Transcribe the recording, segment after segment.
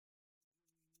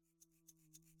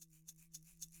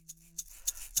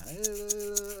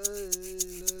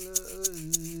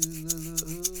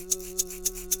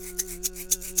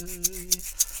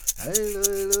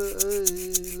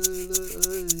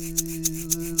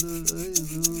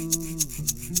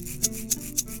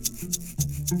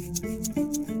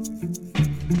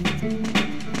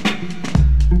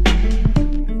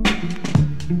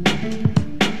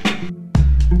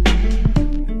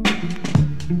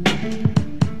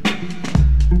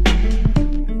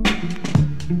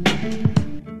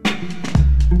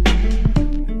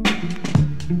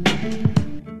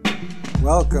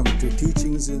Welcome to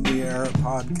Teachings in the Air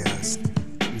podcast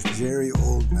with Jerry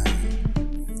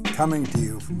Oldman, coming to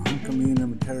you from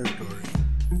Hunkaminam territory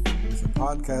with a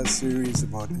podcast series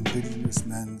about Indigenous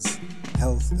men's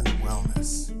health and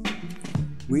wellness.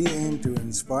 We aim to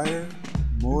inspire,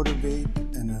 motivate,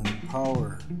 and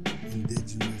empower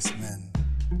Indigenous men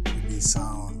to be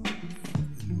sound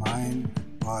in mind,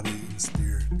 body, and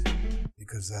spirit,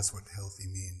 because that's what healthy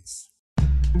means.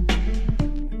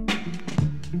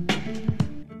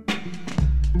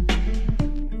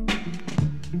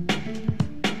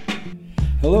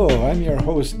 Hello, I'm your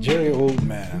host, Jerry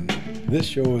Oldman. This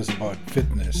show is about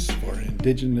fitness for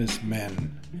Indigenous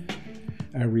men.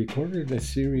 I recorded a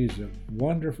series of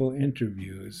wonderful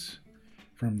interviews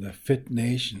from the Fit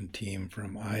Nation team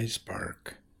from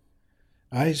iSpark.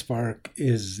 iSpark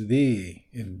is the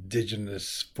Indigenous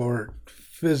sport,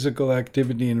 physical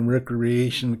activity, and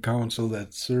recreation council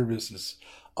that services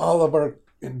all of our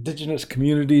Indigenous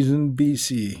communities in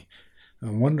BC.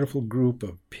 A wonderful group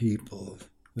of people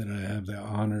that I have the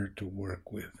honor to work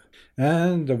with.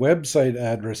 And the website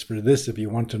address for this, if you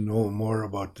want to know more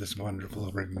about this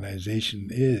wonderful organization,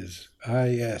 is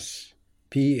isparc.ca.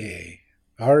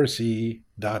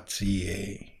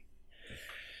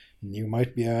 And you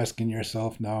might be asking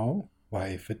yourself now,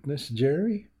 why fitness,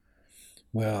 Jerry?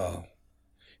 Well,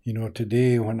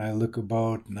 today when I look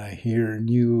about and I hear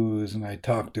news and I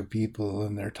talk to people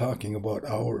and they're talking about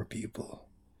our people,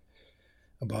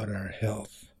 about our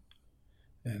health,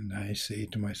 and I say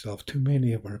to myself, too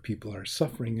many of our people are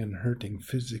suffering and hurting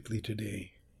physically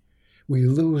today. We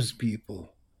lose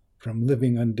people from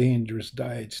living on dangerous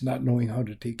diets, not knowing how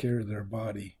to take care of their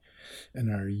body.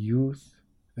 And our youth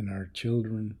and our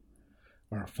children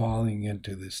are falling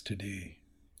into this today.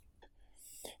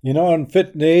 On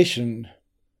Fit Nation,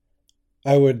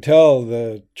 I would tell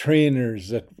the trainers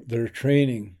that they're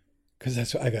training,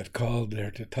 because I got called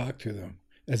there to talk to them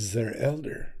as their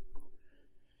elder.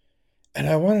 And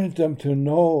I wanted them to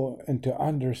know and to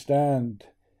understand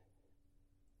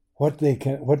what they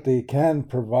can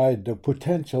provide, the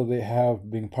potential they have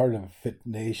being part of Fit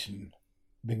Nation,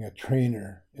 being a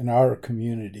trainer in our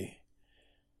community.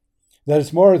 That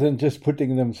it's more than just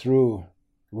putting them through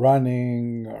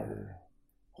running or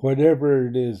whatever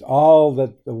it is, all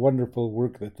that the wonderful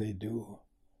work that they do.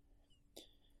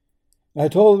 I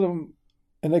told them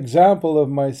an example of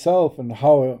myself and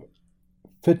how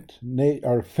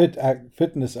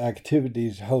fitness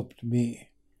activities helped me.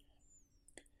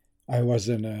 I was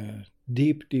in a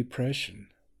deep depression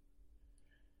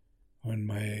when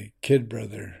my kid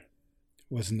brother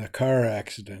was in a car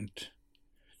accident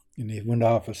and he went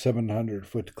off a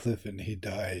 700-foot cliff and he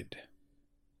died.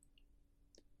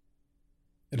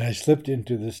 And I slipped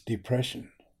into this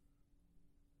depression.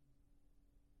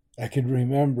 I could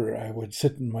remember I would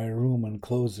sit in my room and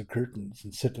close the curtains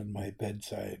and sit on my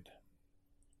bedside.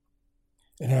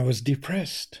 And I was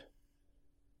depressed.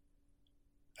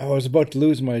 I was about to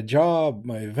lose my job,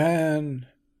 my van.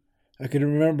 I could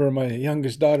remember my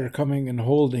youngest daughter coming and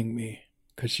holding me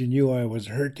because she knew I was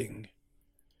hurting.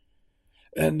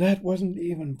 And that wasn't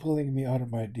even pulling me out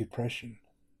of my depression.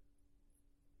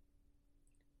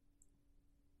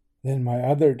 Then my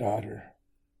other daughter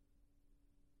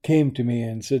came to me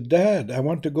and said, "Dad, I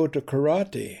want to go to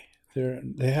karate.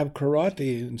 They have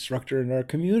karate instructor in our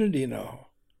community now."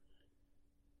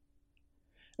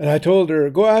 And I told her,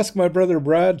 "Go ask my brother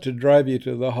Brad to drive you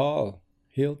to the hall.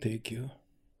 He'll take you."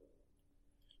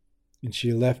 And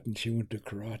she left and she went to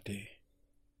karate.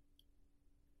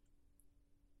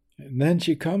 And then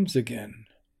she comes again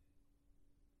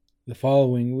the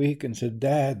following week and said,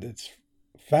 "Dad, it's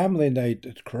family night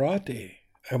at karate.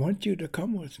 I want you to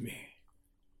come with me.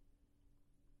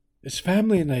 It's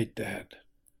family night, Dad."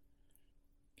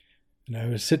 And I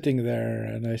was sitting there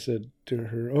and I said to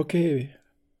her, "Okay,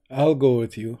 I'll go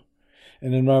with you."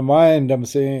 And in my mind, I'm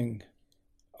saying,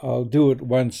 I'll do it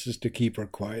once just to keep her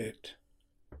quiet.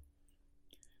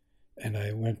 And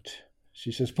I went.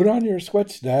 She says, "Put on your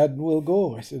sweats, Dad, and we'll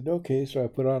go." I said, "Okay." So I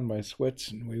put on my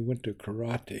sweats and we went to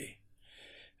karate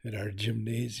at our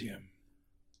gymnasium.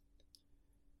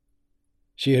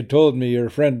 she had told me your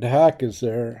friend Hack is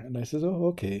there. And I said, oh,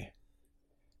 okay.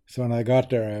 So when I got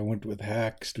there, I went with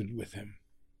Hack, stood with him.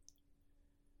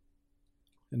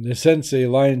 And the sensei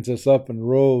lines us up in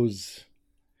rows.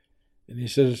 And he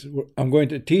says, I'm going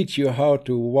to teach you how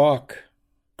to walk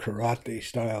karate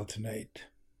style tonight,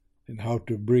 and how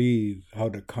to breathe, how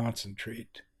to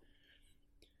concentrate.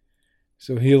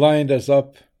 So he lined us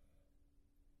up,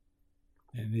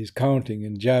 and he's counting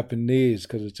in Japanese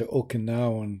because it's an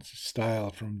Okinawan style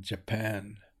from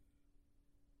Japan.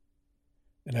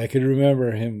 And I could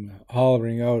remember him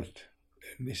hollering out,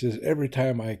 and he says, every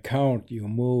time I count, you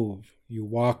move, you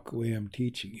walk the way I'm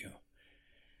teaching you.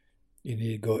 And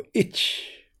he'd go, itch.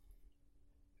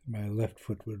 My left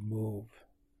foot would move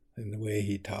in the way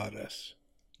he taught us.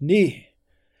 Ni.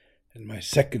 And my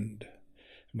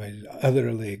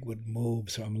other leg would move,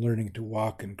 so I'm learning to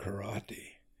walk in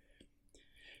karate.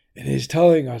 And he's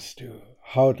telling us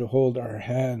how to hold our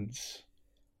hands,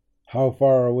 how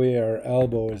far away our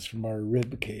elbow is from our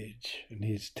rib cage. And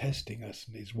he's testing us,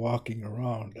 and he's walking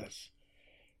around us,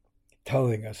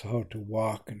 telling us how to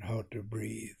walk and how to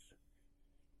breathe.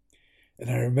 And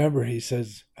I remember he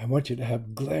says, I want you to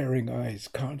have glaring eyes,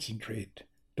 concentrate.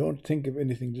 Don't think of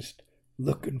anything, just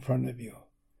look in front of you.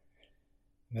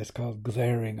 And that's called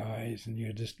glaring eyes, and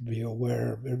you just be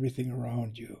aware of everything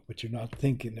around you, but you're not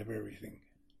thinking of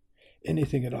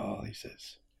anything at all, he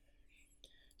says.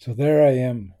 So there I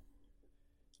am,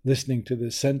 listening to the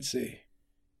sensei,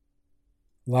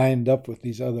 lined up with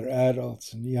these other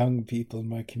adults and young people in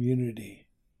my community,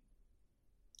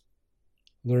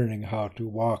 learning how to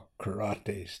walk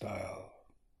karate style,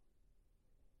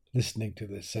 listening to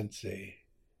the sensei,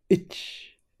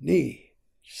 ich, ni,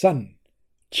 san,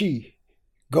 chi,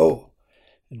 go.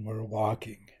 And we're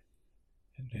walking,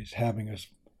 and he's having us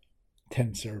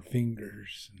tense our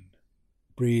fingers and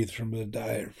breathe from the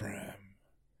diaphragm,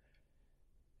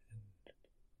 and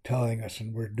telling us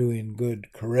when we're doing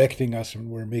good, correcting us when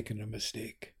we're making a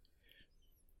mistake.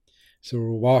 So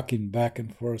we're walking back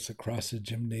and forth across the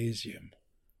gymnasium.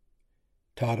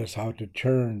 Taught us how to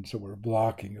turn, so we're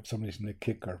blocking if somebody's going to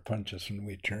kick or punch us when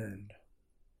we turn.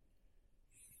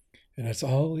 And that's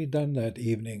all we done that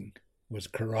evening was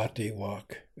karate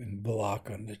walk and block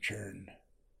on the turn.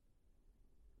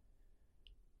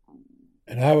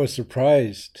 And I was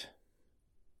surprised.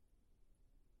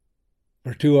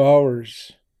 For 2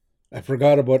 hours, I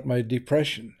forgot about my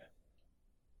depression.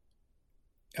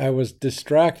 I was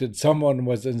distracted. Someone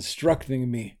was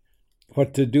instructing me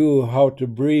what to do, how to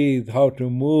breathe, how to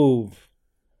move,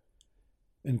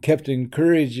 and kept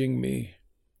encouraging me.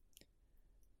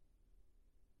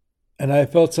 And I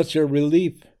felt such a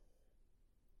relief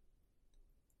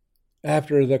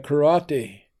after the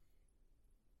karate.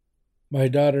 My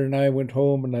daughter and I went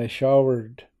home and I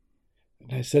showered,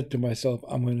 and I said to myself,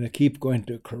 I'm going to keep going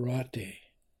to karate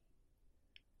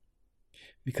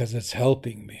because it's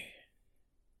helping me.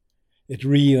 It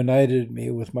reunited me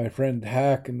with my friend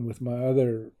Hack and with my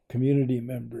other community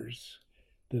members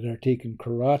that are taking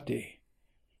karate.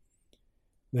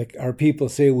 Like our people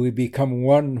say, we become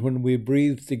one when we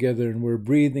breathe together, and we're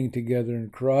breathing together in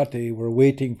karate. We're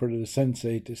waiting for the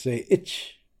sensei to say,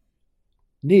 ich,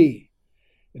 ni,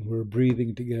 and we're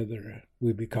breathing together.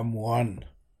 We become one.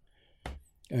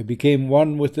 I became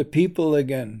one with the people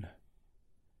again.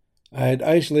 I had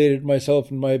isolated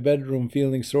myself in my bedroom,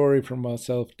 feeling sorry for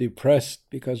myself, depressed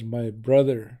because my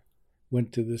brother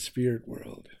went to the spirit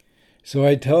world. So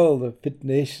I tell the Fit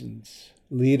Nations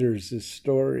leaders this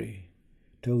story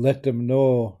to let them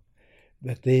know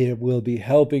that they will be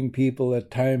helping people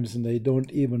at times and they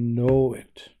don't even know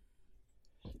it.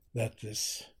 That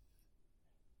this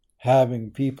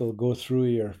having people go through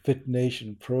your Fit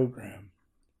Nation program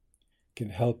can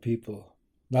help people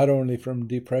not only from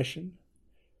depression,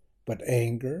 but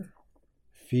anger,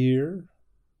 fear,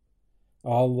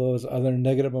 all those other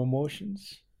negative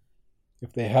emotions.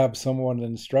 If they have someone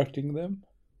instructing them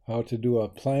how to do a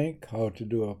plank, how to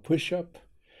do a push-up,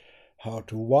 how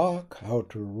to walk, how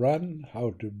to run,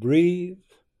 how to breathe,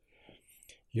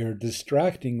 you're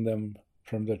distracting them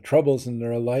from the troubles in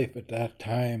their life at that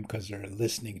time because they're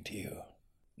listening to you.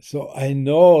 So I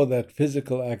know that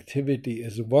physical activity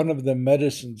is one of the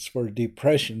medicines for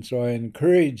depression, so I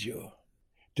encourage you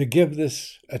to give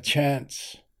this a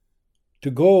chance,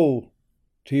 to go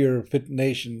to your Fit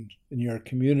Nation in your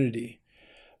community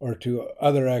or to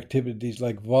other activities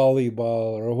like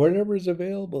volleyball or whatever is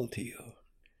available to you,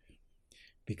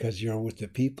 because you're with the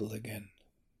people again.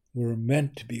 We're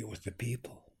meant to be with the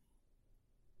people.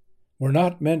 We're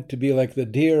not meant to be like the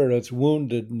deer that's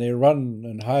wounded and they run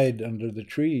and hide under the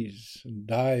trees and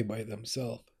die by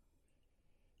themselves.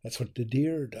 That's what the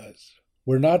deer does.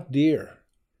 We're not deer.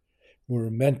 We're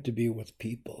meant to be with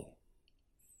people.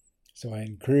 So I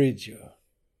encourage you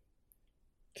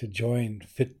to join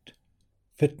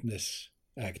fitness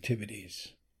activities,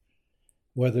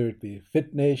 whether it be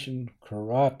Fit Nation,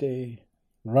 karate,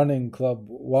 running club,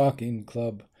 walking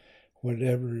club,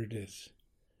 whatever it is.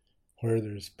 Where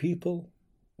there's people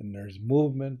and there's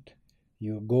movement,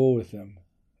 you go with them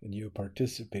and you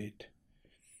participate,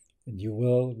 and you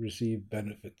will receive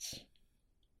benefits.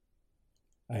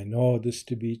 I know this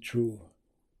to be true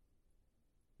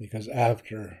because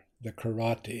after the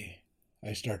karate,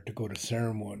 I start to go to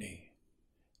ceremony.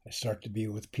 I start to be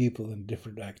with people in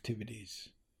different activities.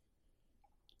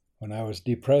 When I was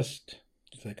depressed,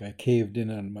 it's like I caved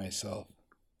in on myself.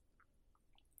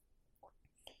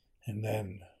 And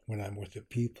then when I'm with the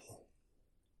people,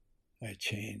 I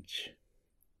change.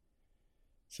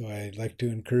 So I'd like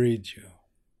to encourage you.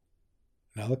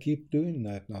 And I'll keep doing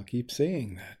that, and I'll keep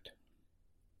saying that.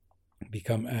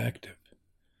 Become active.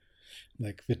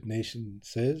 Like Fit Nation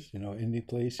says, any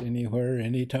place, anywhere,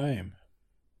 anytime.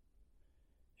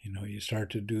 You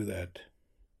start to do that.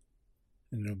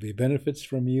 And there'll be benefits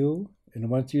from you.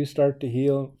 And once you start to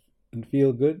heal and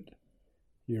feel good,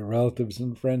 your relatives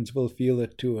and friends will feel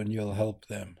it too, and you'll help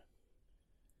them.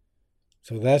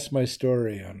 So that's my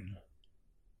story on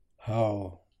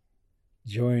how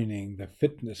joining the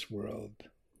fitness world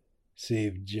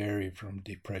saved Jerry from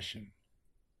depression.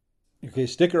 Okay,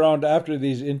 stick around after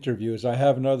these interviews. I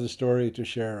have another story to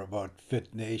share about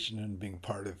Fit Nation and being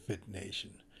part of Fit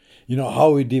Nation. How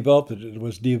we developed it. It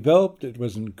was developed, it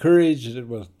was encouraged, it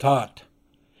was taught.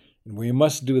 And we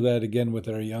must do that again with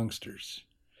our youngsters.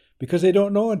 Because they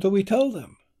don't know until we tell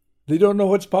them. They don't know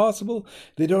what's possible.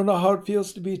 They don't know how it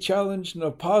feels to be challenged in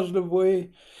a positive way,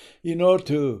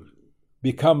 to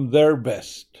become their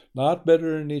best. Not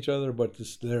better than each other, but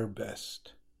just their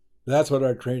best. That's what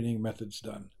our training method's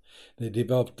done. They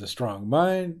developed a strong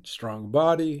mind, strong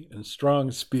body, and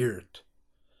strong spirit.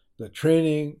 The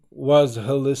training was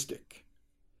holistic.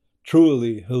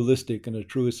 Truly holistic in a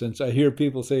true sense. I hear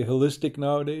people say holistic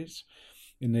nowadays,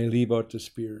 and they leave out the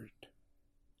spirit.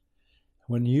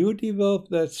 When you develop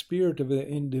that spirit of the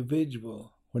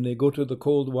individual, when they go to the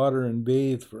cold water and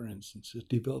bathe, for instance, it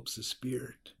develops a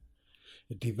spirit.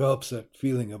 It develops that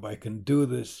feeling of I can do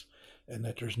this and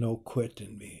that there's no quit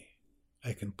in me.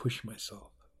 I can push myself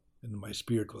and my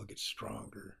spirit will get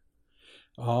stronger.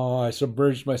 I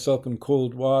submerged myself in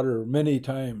cold water many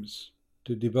times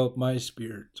to develop my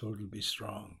spirit so it'll be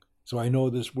strong. So I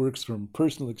know this works from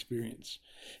personal experience,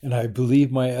 and I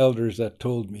believe my elders that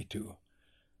told me to.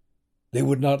 They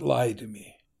would not lie to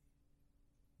me.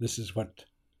 This is what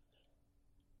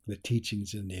the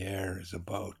teachings in the air is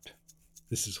about.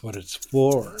 This is what it's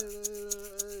for,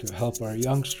 to help our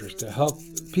youngsters, to help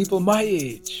people my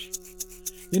age.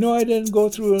 I didn't go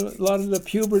through a lot of the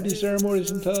puberty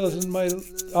ceremonies until I was in my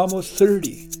almost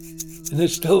 30, and it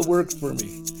still worked for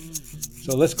me.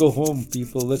 So let's go home,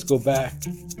 people. Let's go back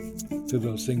to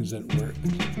those things that worked.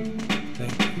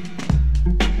 Thank you.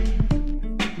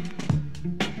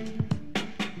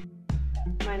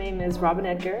 My name is Robin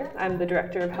Edgar. I'm the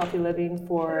Director of Healthy Living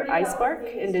for iSpark,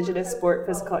 Indigenous Sport,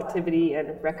 Physical Activity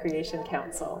and Recreation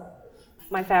Council.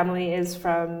 My family is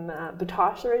from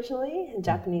Batoche originally, and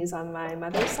Japanese on my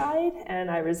mother's side, and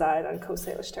I reside on Coast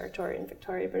Salish territory in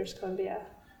Victoria, British Columbia.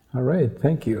 All right,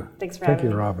 thank you. Thanks for having me.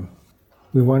 Thank you, Robin.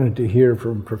 We wanted to hear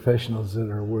from professionals that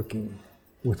are working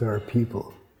with our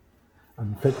people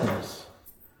on fitness.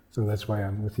 So that's why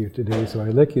I'm with you today. So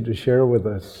I'd like you to share with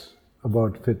us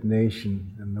about Fit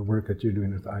Nation and the work that you're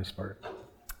doing with iSpark.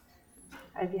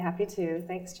 I'd be happy to.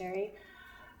 Thanks, Jerry.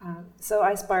 So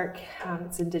iSpark,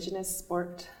 it's Indigenous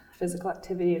Sport, Physical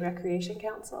Activity and Recreation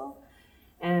Council,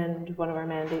 and one of our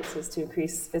mandates is to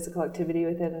increase physical activity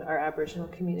within our Aboriginal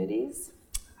communities.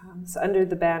 So under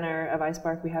the banner of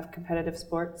iSpark, we have competitive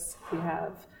sports, we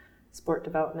have sport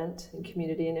development and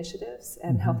community initiatives,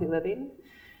 and healthy living.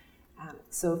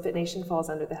 So Fit Nation falls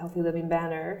under the Healthy Living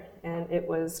banner, and it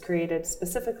was created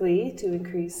specifically to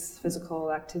increase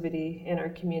physical activity in our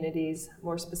communities,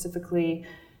 more specifically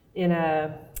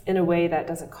in a way that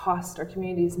doesn't cost our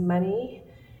communities money,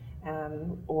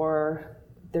 or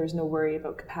there's no worry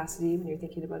about capacity when you're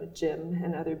thinking about a gym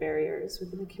and other barriers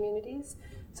within the communities.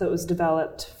 So it was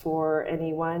developed for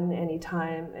anyone,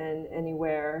 anytime, and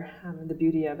anywhere. The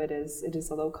beauty of it is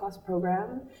a low-cost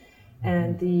program,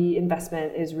 and the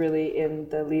investment is really in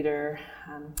the leader,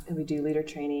 and we do leader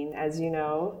training. As you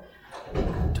know,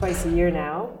 twice a year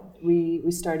now. We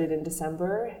started in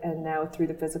December, and now through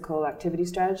the physical activity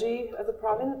strategy of the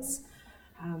province,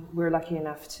 we're lucky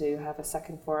enough to have a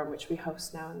second forum, which we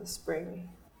host now in the spring.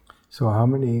 So how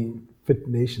many Fit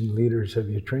Nation leaders have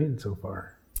you trained so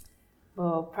far?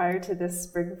 Well, prior to this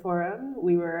spring forum,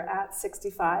 we were at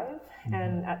 65,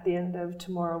 and at the end of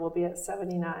tomorrow, we'll be at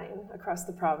 79 across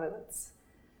the province.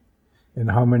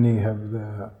 And how many have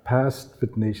the past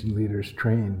Fit Nation leaders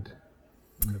trained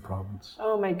in the province?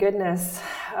 Oh my goodness.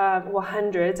 Well,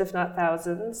 hundreds, if not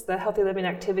thousands. The Healthy Living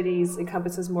Activities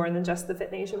encompasses more than just the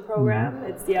Fit Nation program.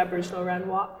 It's the Aboriginal Run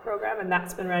Walk program, and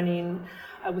that's been running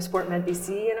with SportMed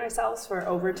BC and ourselves for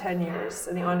over 10 years.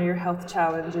 And the Honor Your Health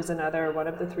Challenge is another one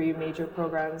of the 3 major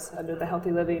programs under the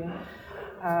Healthy Living.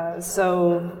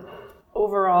 So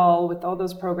overall, with all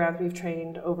those programs, we've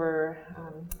trained over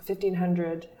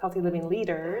 1,500 healthy living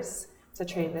leaders. It's a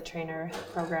train the trainer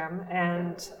program,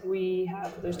 and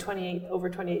there's over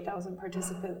 28,000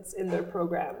 participants in their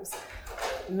programs,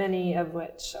 many of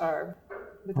which are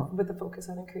with a focus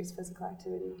on increased physical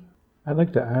activity. I'd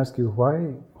like to ask you,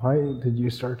 why did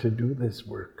you start to do this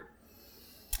work?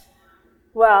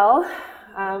 Well,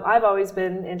 I've always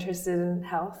been interested in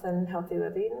health and healthy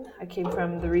living. I came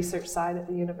from the research side at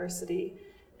the university,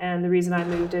 and the reason I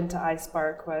moved into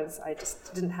iSpark was I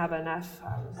just didn't have enough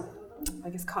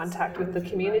contact with the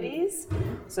communities.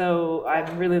 So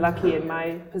I'm really lucky in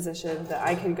my position that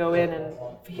I can go in and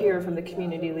hear from the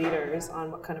community leaders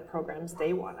on what kind of programs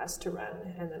they want us to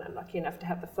run. And then I'm lucky enough to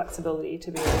have the flexibility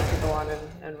to be able to go on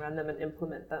and run them and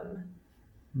implement them.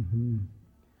 Mm-hmm.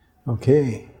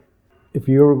 Okay. If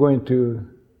you were going to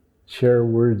share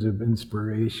words of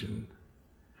inspiration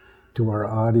to our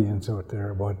audience out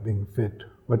there about being fit,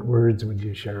 what words would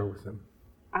you share with them?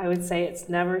 I would say it's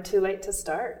never too late to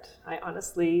start. I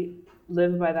honestly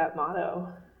live by that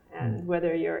motto. And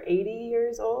whether you're 80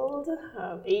 years old,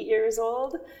 8 years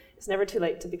old, it's never too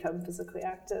late to become physically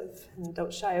active, and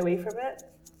don't shy away from it.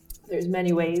 There's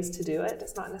many ways to do it.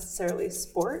 It's not necessarily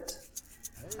sport.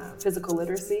 Physical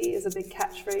literacy is a big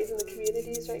catchphrase in the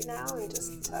communities right now, and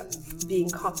just being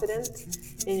confident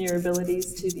in your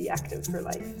abilities to be active for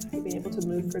life, being able to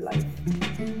move for life.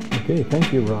 Okay,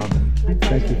 thank you, Robin.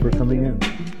 Thank you for coming in.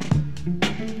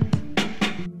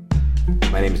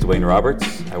 My name is Dwayne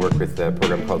Roberts. I work with a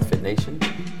program called Fit Nation.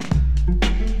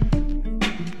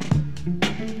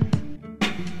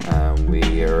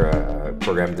 We are a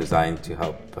program designed to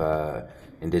help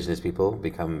Indigenous people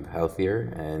become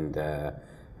healthier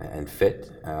and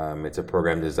fit. It's a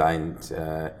program designed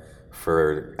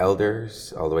for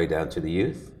elders all the way down to the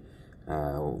youth.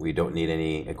 We don't need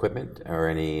any equipment or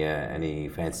any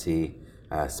fancy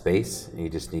space. You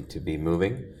just need to be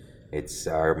moving.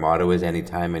 Our motto is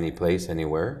anytime, any place,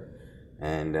 anywhere.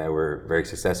 And we're very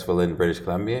successful in British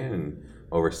Columbia, and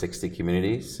over 60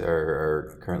 communities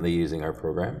are currently using our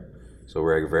program. So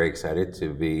we're very excited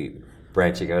to be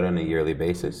branching out on a yearly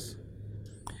basis.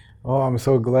 Oh, I'm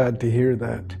so glad to hear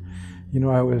that. You know,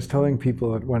 I was telling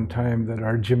people at one time that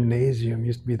our gymnasium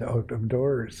used to be the out of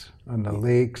doors, on the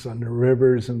lakes, on the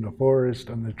rivers, in the forest,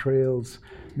 on the trails.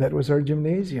 That was our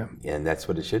gymnasium. And that's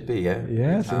what it should be, yeah.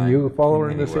 Yes, and you follow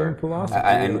in the same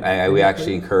philosophy. We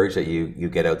actually encourage that you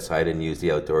get outside and use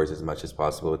the outdoors as much as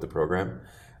possible with the program,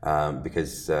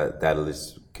 because that'll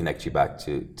just connect you back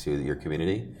to your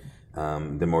community.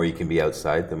 The more you can be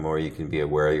outside, the more you can be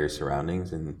aware of your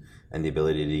surroundings and the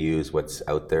ability to use what's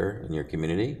out there in your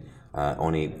community.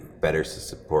 Only better to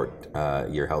support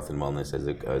your health and wellness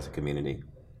as a community.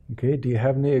 Okay, do you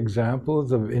have any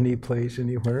examples of any place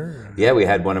anywhere? Yeah, we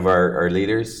had one of our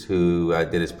leaders who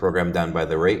did his program down by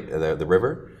the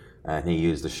river, and he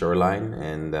used the shoreline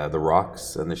and the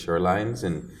rocks on the shorelines,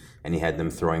 and he had them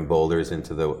throwing boulders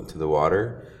into the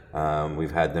water.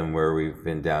 We've had them where we've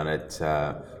been down at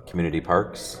community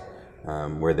parks,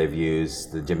 where they've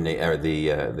used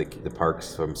the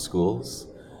parks from schools.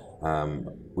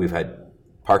 We've had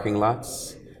parking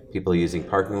lots, people using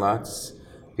parking lots,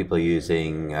 people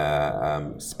using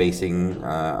spacing,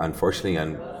 unfortunately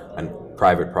on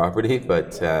private property,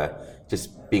 but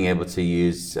just being able to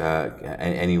use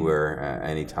anywhere,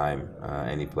 anytime,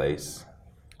 any place.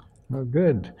 Oh,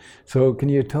 good. So can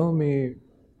you tell me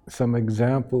some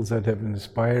examples that have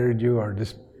inspired you or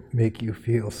just make you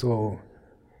feel so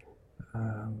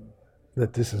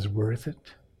that this is worth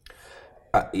it?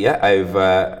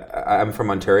 I'm from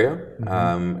Ontario,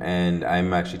 and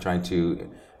I'm actually trying to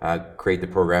create the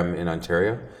program in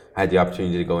Ontario. I had the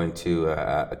opportunity to go into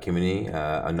a community,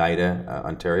 Oneida,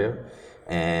 Ontario,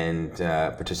 and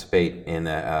participate in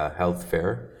a health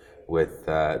fair with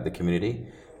the community.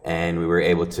 And we were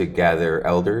able to gather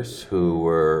elders who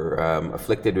were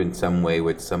afflicted in some way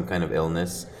with some kind of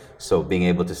illness. So being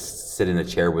able to sit in a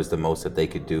chair was the most that they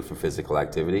could do for physical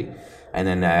activity. And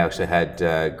then I actually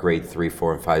had grade 3,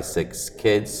 4, and 5, 6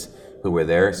 kids who were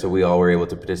there. So we all were able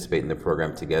to participate in the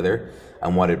program together.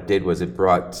 And what it did was it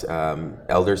brought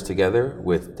elders together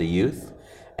with the youth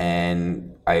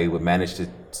And I managed to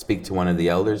speak to one of the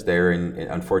elders there, and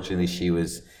unfortunately she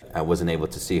wasn't able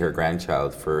to see her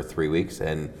grandchild for 3 weeks,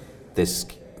 and this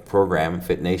program,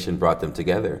 Fit Nation, brought them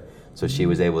together. So she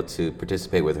was able to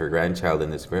participate with her grandchild in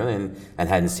this grill, and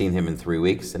hadn't seen him in 3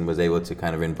 weeks, and was able to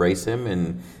kind of embrace him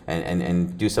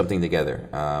and do something together.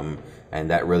 And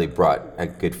that really brought a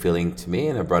good feeling to me,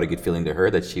 and it brought a good feeling to her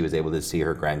that she was able to see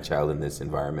her grandchild in this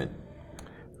environment.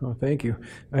 Oh, thank you.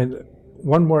 And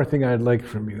one more thing I'd like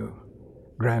from you,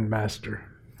 Grandmaster.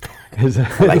 I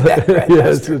like that, Grandmaster.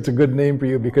 Yes, it's a good name for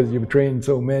you because you've trained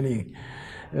so many.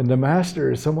 And the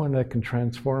master is someone that can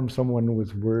transform someone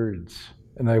with words.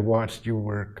 And I watched you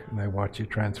work, and I watched you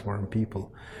transform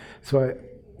people. So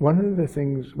one of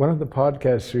the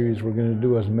podcast series we're going to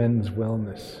do is men's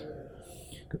wellness.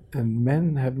 And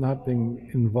men have not been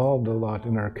involved a lot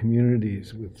in our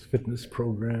communities with fitness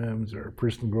programs or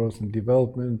personal growth and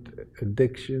development,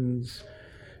 addictions,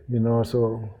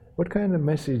 so what kind of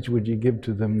message would you give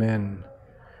to the men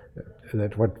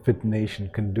that what Fit Nation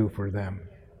can do for them?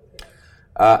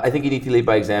 I think you need to lead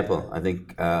by example. I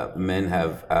think men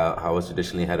have always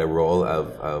traditionally had a role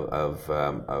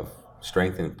of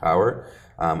strength and power,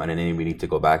 and I think we need to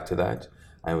go back to that,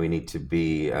 and we need to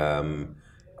be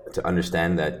to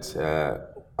understand that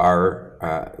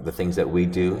the things that we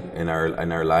do in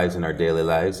our lives, in our daily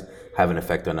lives, have an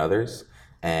effect on others,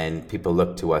 and people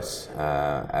look to us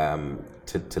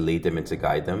to lead them and to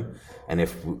guide them. And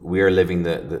if we are living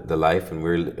the life, and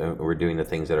we're doing the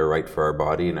things that are right for our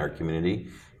body and our community,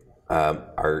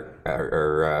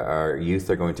 our youth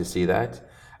are going to see that,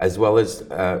 as well as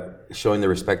showing the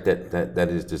respect that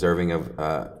is deserving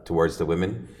of towards the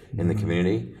women in the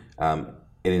community.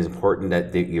 It is important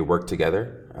that you work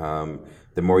together.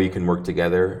 The more you can work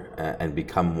together and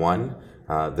become one,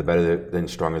 the better and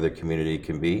stronger the community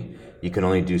can be. You can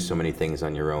only do so many things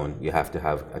on your own. You have to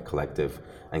have a collective,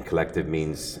 and collective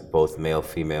means both male,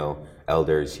 female,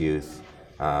 elders, youth,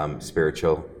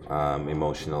 spiritual,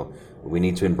 emotional. We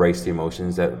need to embrace the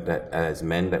emotions that as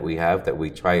men that we have, that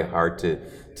we try hard to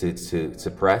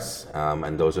suppress,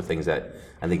 and those are things that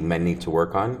I think men need to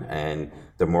work on. And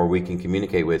the more we can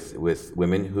communicate with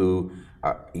women who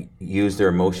use their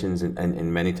emotions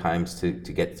and many times to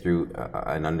get through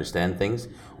and understand things,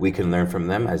 we can learn from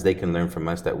them as they can learn from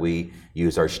us that we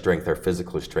use our strength, our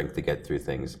physical strength, to get through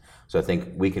things. So I think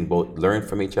we can both learn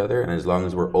from each other, and as long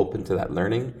as we're open to that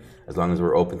learning, as long as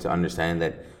we're open to understand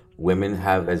that women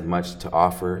have as much to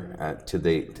offer to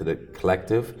the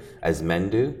collective as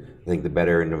men do, I think the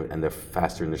better and the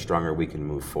faster and the stronger we can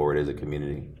move forward as a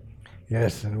community.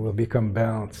 Yes, and we'll become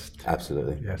balanced.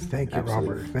 Absolutely. Yes, thank you, Absolutely.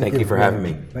 Robert. Thank you for having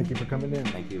me. Thank you for coming in.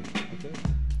 Thank you. Okay.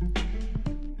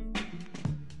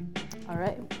 All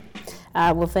right.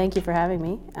 Well, thank you for having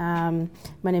me.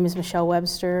 My name is Michelle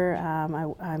Webster.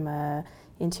 I'm a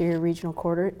Interior Regional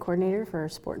Coordinator for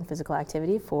Sport and Physical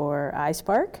Activity for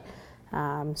iSpark.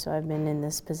 So I've been in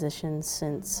this position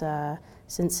since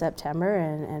September,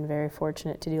 and very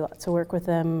fortunate to do lots of work with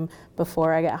them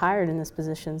before I got hired in this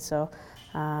position. So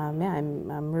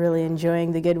I'm really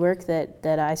enjoying the good work that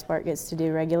iSpark gets to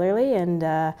do regularly, and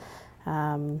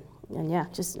I'm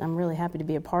really happy to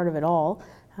be a part of it all.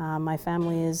 My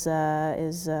family is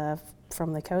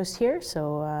from the coast here,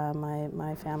 so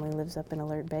my family lives up in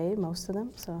Alert Bay, most of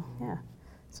them. So yeah,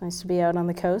 it's nice to be out on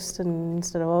the coast and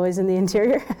instead of always in the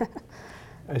interior.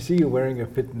 I see you wearing a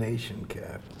Fit Nation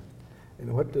cap.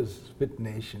 And what does Fit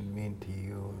Nation mean to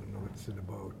you, and what's it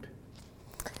about?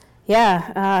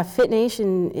 Yeah, Fit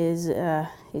Nation is,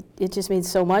 it just means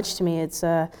so much to me. It's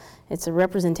a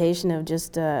representation of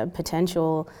just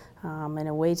potential and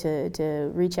a way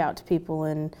to reach out to people,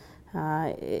 and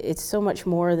it's so much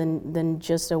more than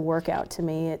just a workout to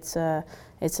me. It's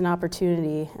an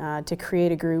opportunity to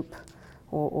create a group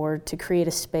or to create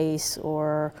a space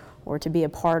or to be a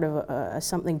part of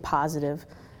something positive.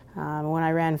 When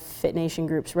I ran Fit Nation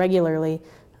groups regularly,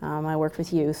 I worked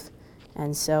with youth,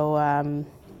 and so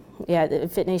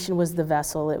Fit Nation was the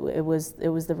vessel. It was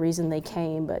the reason they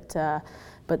came,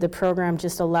 but the program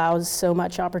just allows so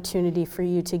much opportunity for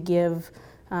you to give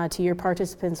to your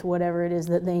participants whatever it is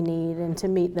that they need, and to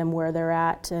meet them where they're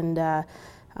at. And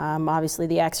obviously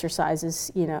the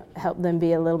exercises, help them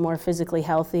be a little more physically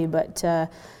healthy, but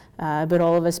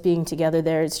all of us being together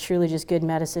there, it's truly just good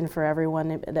medicine for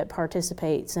everyone that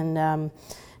participates, and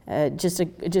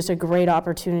just a great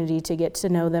opportunity to get to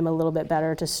know them a little bit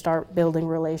better, to start building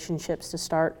relationships, to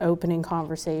start opening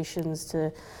conversations,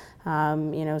 to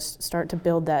start to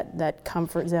build that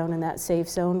comfort zone and that safe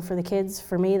zone for the kids.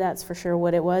 For me, that's for sure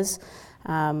what it was.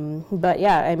 But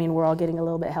yeah, we're all getting a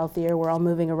little bit healthier. We're all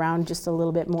moving around just a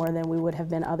little bit more than we would have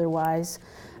been otherwise.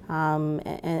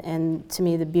 And to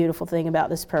me, the beautiful thing about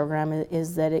this program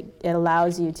is that it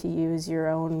allows you to use your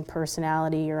own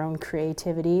personality, your own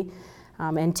creativity,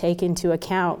 and take into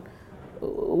account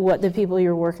what the people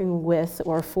you're working with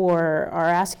or for are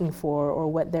asking for, or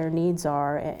what their needs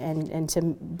are, and to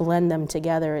blend them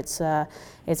together. It's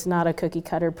not a cookie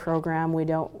cutter program. We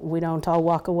don't all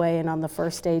walk away and on the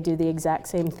first day do the exact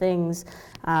same things.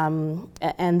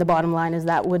 And the bottom line is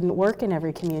that wouldn't work in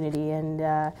every community. And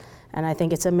I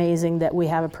think it's amazing that we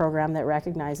have a program that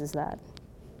recognizes that.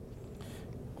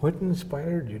 What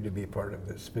inspired you to be part of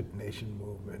this Fit Nation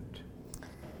movement?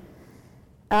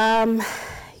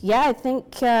 Yeah, I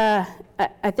think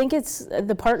it's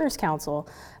the Partners Council.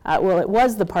 Well, it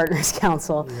was the Partners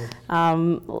Council.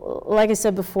 Like I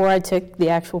said before, I took the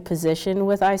actual position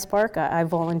with iSpark. I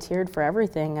volunteered for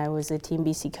everything. I was a Team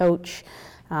BC coach.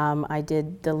 I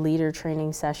did the leader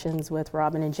training sessions with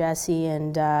Robin and Jesse,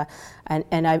 and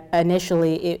I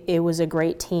initially it was a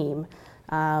great team.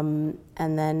 And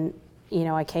then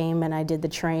I came and I did the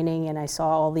training and I saw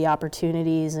all the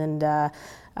opportunities, and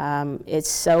it's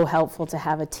so helpful to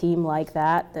have a team like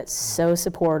that that's so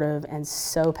supportive and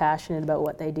so passionate about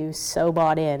what they do, so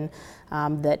bought in,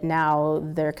 that now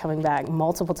they're coming back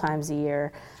multiple times a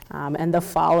year. And the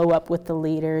follow-up with the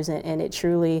leaders, and it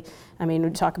truly, we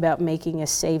talk about making a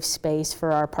safe space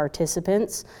for our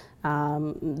participants.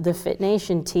 The Fit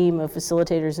Nation team of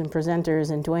facilitators and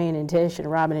presenters, and Dwayne and Tish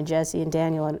and Robin and Jesse and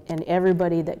Daniel and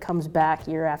everybody that comes back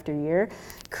year after year,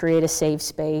 create a safe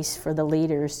space for the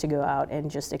leaders to go out and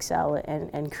just excel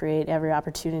and create every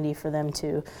opportunity for them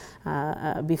to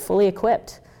be fully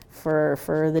equipped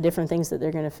for the different things that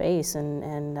they're going to face.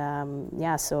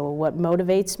 So what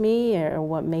motivates me, or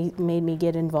what made me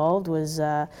get involved, was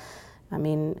they're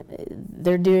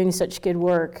doing such good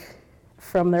work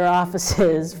from their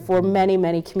offices for many,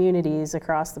 many communities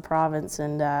across the province,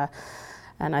 and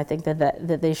I think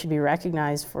that they should be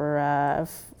recognized for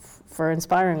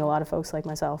inspiring a lot of folks like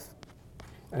myself.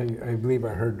 I believe I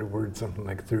heard the word something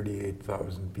like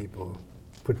 38,000 people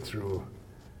put through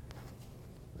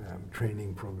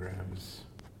training programs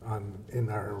in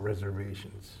our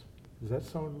reservations. Does that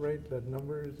sound right, that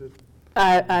number? Is it?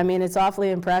 It's awfully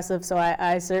impressive, so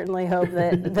I certainly hope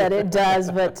that it does,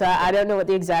 but I don't know what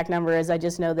the exact number is. I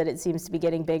just know that it seems to be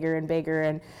getting bigger and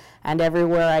bigger, and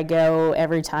everywhere I go,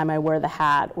 every time I wear the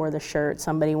hat or the shirt,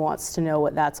 somebody wants to know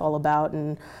what that's all about.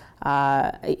 And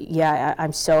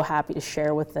I'm so happy to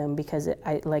share with them, because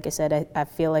like I said, I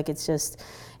feel like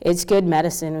it's good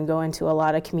medicine, and go into a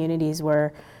lot of communities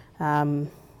where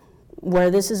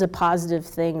this is a positive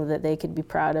thing that they could be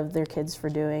proud of their kids for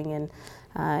doing. And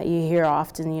you hear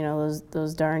often,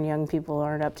 those darn young people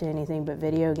aren't up to anything but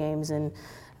video games, and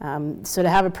so to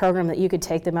have a program that you could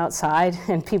take them outside,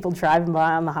 and people driving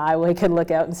by on the highway could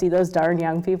look out and see those darn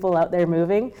young people out there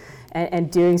moving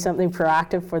and doing something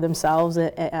proactive for themselves,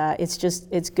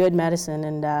 it's good medicine,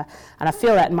 and I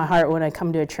feel that in my heart when I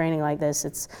come to a training like this.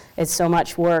 It's so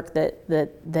much work that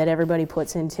everybody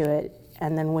puts into it,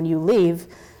 and then when you leave,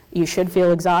 you should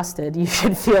feel exhausted. You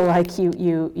should feel like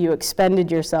you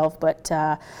expended yourself, but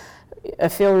I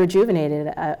feel rejuvenated.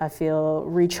 I feel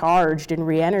recharged and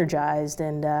re-energized,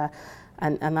 and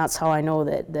that's how I know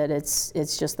that it's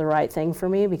just the right thing for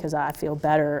me, because I feel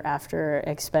better after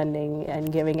expending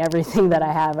and giving everything that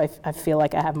I have. I feel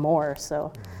like I have more.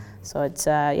 So it's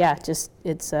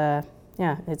it's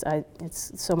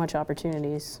so much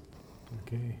opportunities.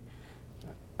 Okay,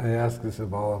 I ask this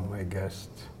of all of my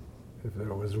guests. If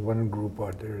there was one group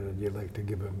out there that you'd like to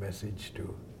give a message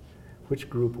to,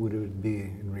 which group would it be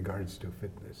in regards to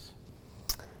fitness?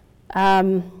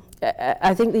 I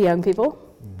think the young people.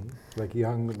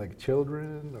 Mm-hmm. Like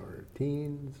children or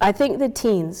teens? I think the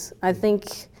teens. I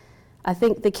think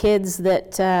the kids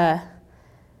that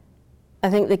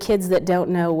don't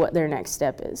know what their next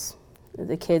step is.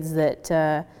 The kids that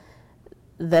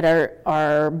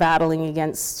are battling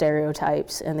against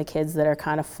stereotypes, and the kids that are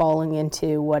kind of falling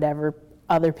into whatever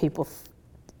other people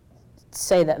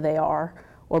say that they are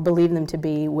or believe them to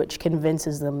be, which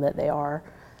convinces them that they are.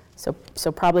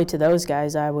 So probably to those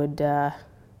guys, I would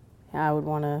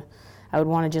want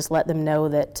to just let them know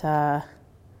that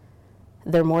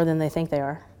they're more than they think they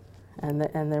are, and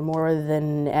they're more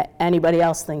than anybody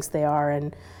else thinks they are,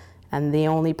 and the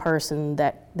only person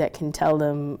that can tell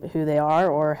them who they are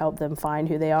or help them find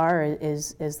who they are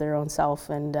is their own self.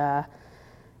 And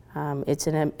it's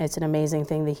an amazing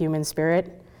thing, the human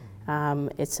spirit.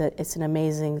 It's an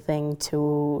amazing thing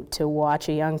to watch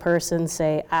a young person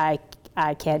say, I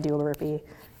can't do a burpee,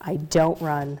 I don't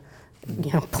run,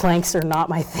 planks are not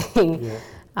my thing.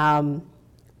 Yeah.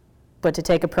 But to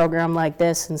take a program like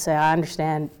this and say, I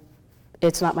understand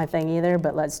it's not my thing either,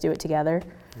 but let's do it together,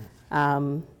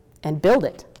 and build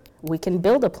it. We can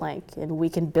build a plank, and we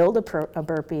can build a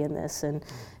burpee in this, and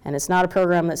it's not a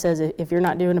program that says if you're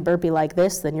not doing a burpee like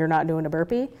this, then you're not doing a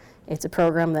burpee. It's a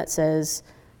program that says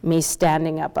me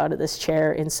standing up out of this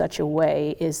chair in such a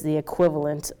way is the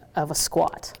equivalent of a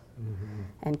squat,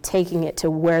 and taking it to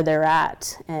where they're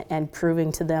at, and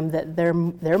proving to them that they're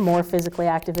more physically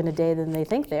active in a day than they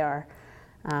think they are.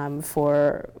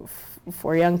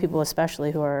 For young people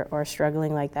especially who are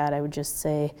struggling like that, I would just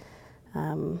say,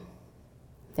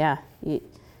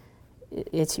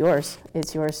 it's yours.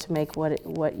 It's yours to make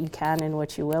what you can and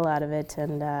what you will out of it,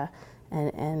 and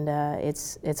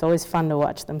it's always fun to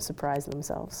watch them surprise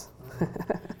themselves.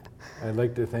 I'd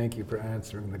like to thank you for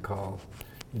answering the call,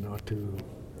 to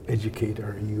educate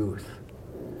our youth,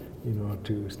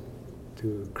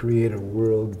 to create a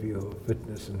worldview of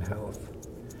fitness and health,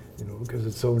 because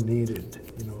it's so needed.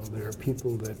 There are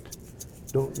people that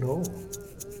don't know.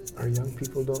 Our young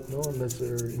people don't know unless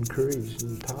they're encouraged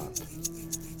and taught.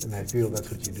 And I feel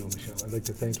that's what you do, Michelle. I'd like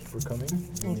to thank you for coming.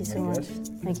 Thank you so much.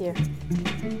 Thank you.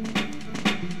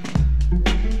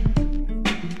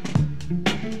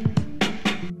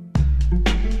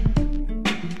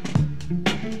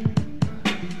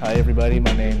 Hi everybody,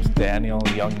 my name's Daniel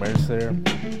Young Mercer.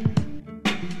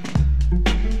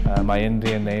 My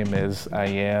Indian name is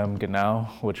Ayam Ganau,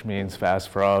 which means fast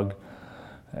frog.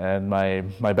 And my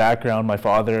background, my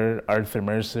father, Arthur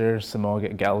Mercer, Samoa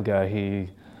Galga,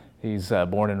 he's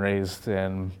born and raised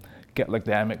in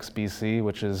Getlick-Damics, BC,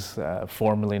 which is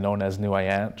formerly known as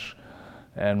Nuayanch.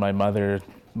 And my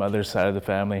mother's side of the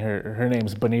family, her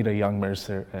name's Bonita Young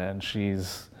Mercer, and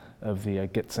she's of the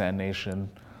Gitxsan Nation.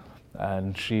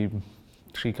 And she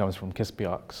comes from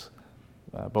Kispiox,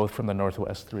 both from the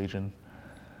Northwest region.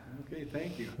 Okay,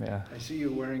 thank you. Yeah. I see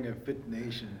you wearing a Fit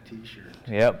Nation t-shirt.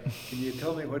 Yep. Can you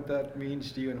tell me what that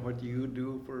means to you and what you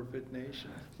do for Fit Nation?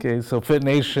 Okay, so Fit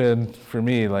Nation, for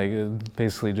me,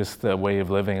 basically just a way of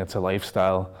living. It's a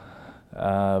lifestyle.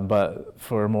 But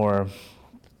for more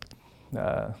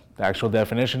the actual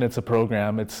definition, it's a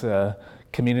program. It's a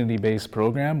community-based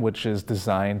program, which is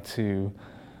designed to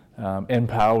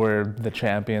empower the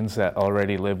champions that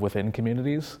already live within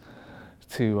communities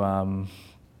to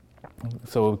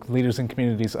so leaders in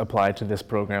communities apply to this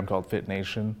program called Fit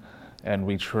Nation, and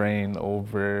we train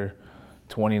over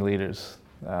 20 leaders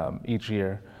each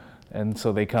year. And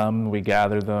so they come, we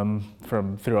gather them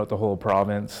from throughout the whole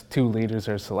province. 2 leaders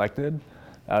are selected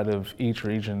out of each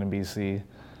region in BC,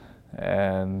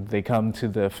 and they come to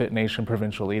the Fit Nation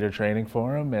Provincial Leader Training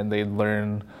Forum, and they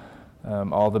learn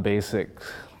all the basic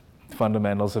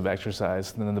fundamentals of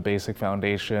exercise, and then the basic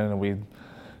foundation.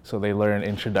 So they learn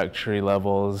introductory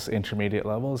levels, intermediate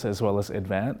levels, as well as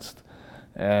advanced.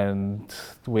 And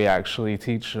we actually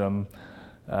teach them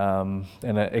in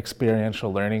an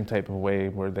experiential learning type of way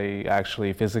where they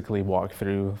actually physically walk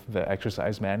through the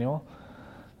exercise manual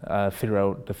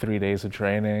throughout the 3 days of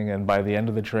training. And by the end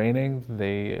of the training,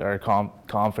 they are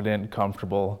confident,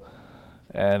 comfortable,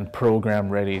 and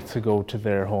program ready to go to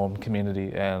their home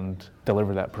community and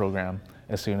deliver that program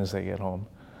as soon as they get home.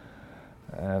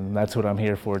 And that's what I'm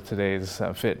here for today is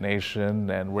Fit Nation,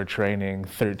 and we're training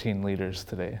 13 leaders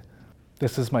today.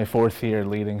 This is my 4th year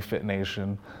leading Fit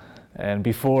Nation, and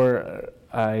before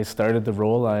I started the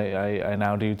role I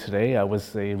now do today, I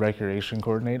was a recreation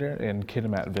coordinator in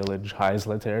Kitimat Village,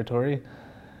 Haisla territory,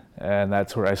 and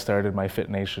that's where I started my Fit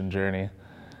Nation journey.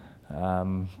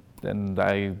 And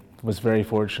I was very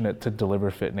fortunate to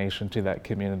deliver Fit Nation to that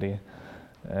community,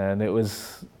 and it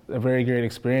was a very great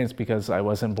experience because I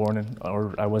wasn't born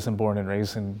and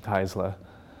raised in Haisla.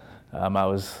 I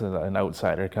was an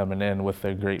outsider coming in with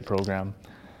a great program.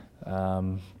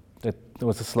 It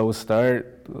was a slow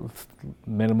start,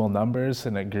 minimal numbers,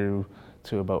 and it grew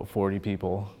to about 40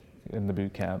 people in the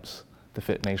boot camps, the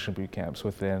Fit Nation boot camps,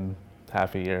 within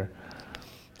half a year.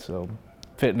 So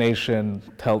Fit Nation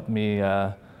helped me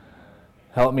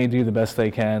do the best I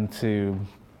can to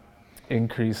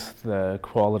increase the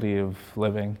quality of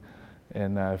living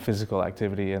and physical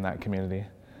activity in that community.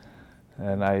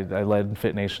 And I led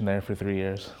Fit Nation there for 3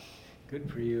 years.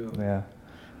 Good for you. Yeah.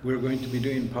 We're going to be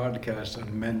doing podcasts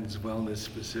on men's wellness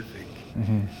specific.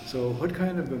 Mm-hmm. So what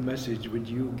kind of a message would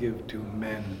you give to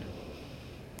men,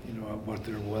 about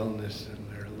their wellness and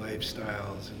their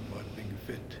lifestyles and about being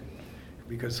fit?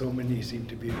 Because so many seem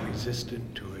to be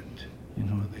resistant to it.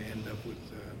 They end up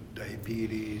with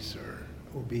diabetes or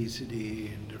obesity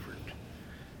and different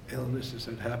illnesses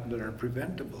that happen that are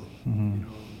preventable,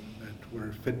 that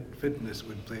where fitness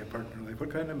would play a part in their life.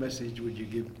 What kind of message would you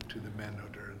give to the men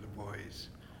or the boys,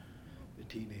 the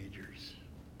teenagers?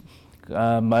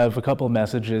 I have a couple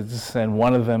messages, and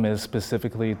one of them is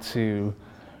specifically to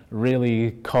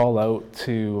really call out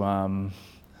to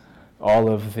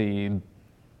all of the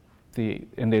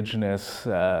Indigenous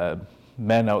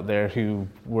men out there who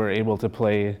were able to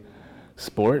play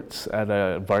sports at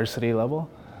a varsity level,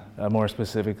 more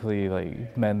specifically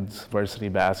like men's varsity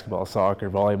basketball, soccer,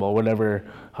 volleyball, whatever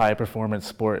high performance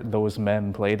sport those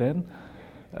men played in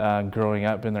growing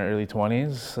up in their early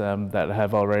 20s, that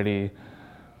have already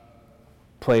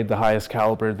played the highest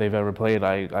caliber they've ever played.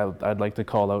 I'd like to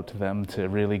call out to them to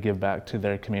really give back to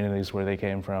their communities where they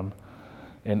came from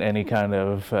in any kind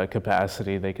of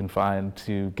capacity they can find,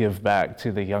 to give back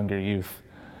to the younger youth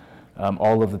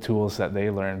all of the tools that they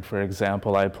learned. For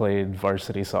example, I played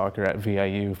varsity soccer at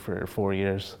VIU for 4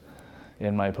 years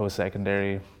in my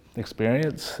post-secondary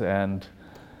experience, and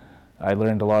I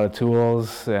learned a lot of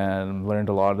tools and learned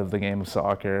a lot of the game of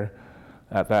soccer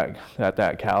at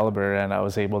that caliber, and I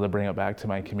was able to bring it back to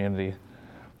my community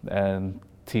and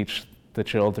teach the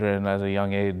children at a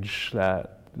young age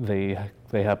that they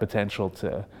have potential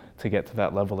to get to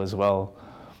that level as well,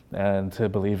 and to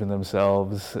believe in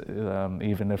themselves,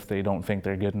 even if they don't think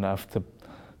they're good enough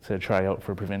to try out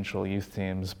for provincial youth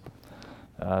teams.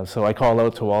 So I call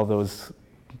out to all those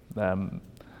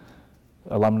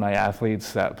alumni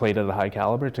athletes that played at a high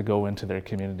caliber to go into their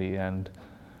community and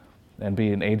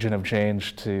be an agent of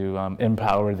change, to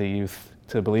empower the youth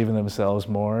to believe in themselves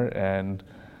more, and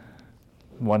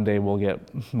one day we'll get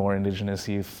more Indigenous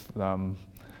youth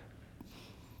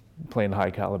playing high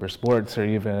caliber sports, or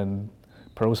even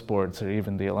pro sports, or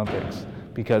even the Olympics,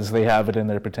 because they have it in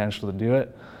their potential to do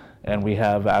it, and we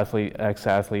have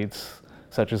ex-athletes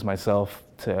such as myself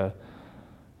that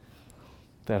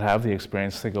have the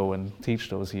experience to go and teach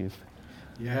those youth.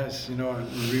 Yes, it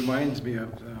reminds me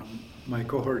of my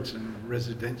cohorts in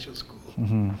residential school.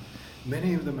 Mm-hmm.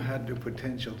 Many of them had the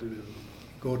potential to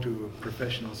go to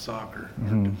professional soccer, or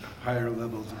to higher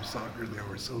levels of soccer. They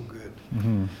were so good.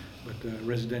 Mm-hmm. But the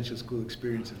residential school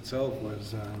experience itself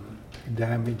was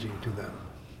damaging to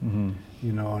them,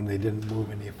 and they didn't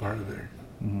move any farther.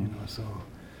 So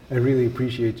I really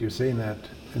appreciate you saying that.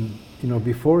 And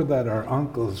before that, our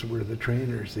uncles were the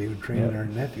trainers. They would train our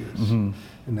nephews, and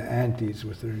the aunties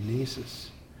with their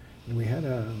nieces. And we had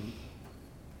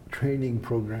training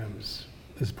programs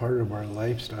as part of our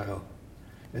lifestyle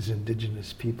as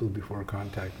Indigenous people before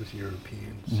contact with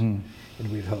Europeans.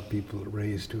 And we'd help people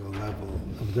raise to a level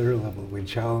of their level. We'd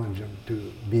challenge them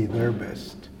to be their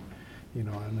best.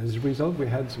 And as a result, we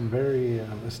had some very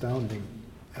astounding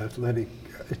athletic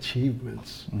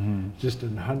achievements, just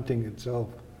in hunting itself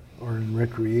or in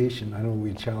recreation. I know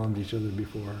we challenged each other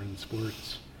before in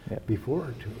sports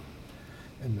before too.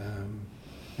 And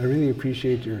I really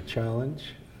appreciate your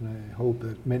challenge, and I hope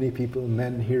that many people,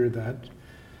 men, hear that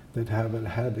haven't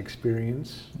had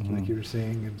experience, like you're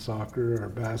saying, in soccer or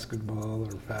basketball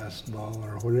or fastball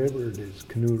or whatever it is,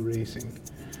 canoe racing,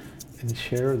 and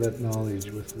share that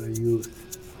knowledge with the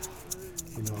youth.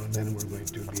 And then we're going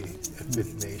to be a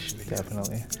fit nation again.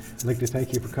 Definitely. I'd like to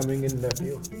thank you for coming in,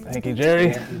 nephew. Thank you,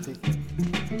 Jerry.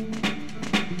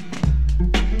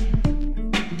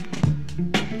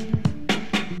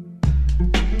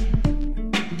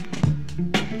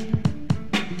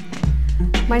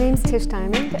 My name's Tish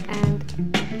Diamond,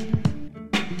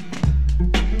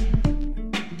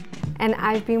 and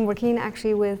I've been working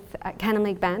actually with Cannon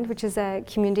Lake Band, which is a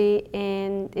community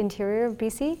in the interior of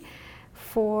BC,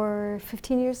 for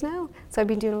 15 years now. So I've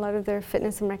been doing a lot of their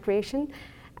fitness and recreation.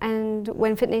 And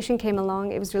when Fit Nation came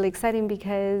along, it was really exciting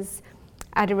because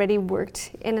I'd already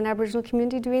worked in an Aboriginal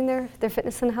community doing their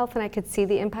fitness and health, and I could see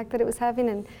the impact that it was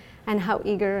having and how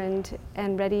eager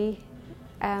and ready,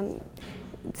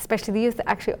 especially the youth,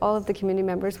 actually all of the community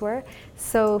members were.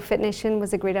 So Fit Nation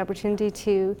was a great opportunity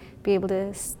to be able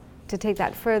to take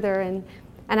that further, and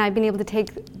I've been able to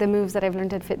take the moves that I've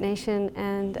learned at Fit Nation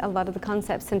and a lot of the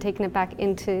concepts and taking it back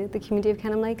into the community of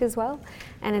Cannon Lake as well.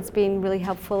 And it's been really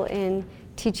helpful in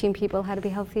teaching people how to be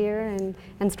healthier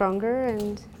and stronger,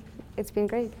 and it's been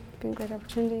great. It's been a great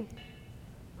opportunity.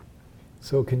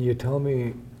 So can you tell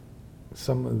me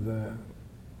some of the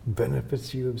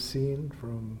benefits you have seen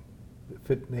from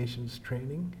Fit Nation's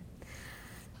training?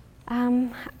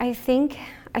 I think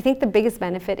the biggest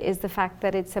benefit is the fact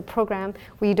that it's a program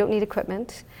where you don't need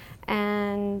equipment,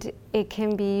 and it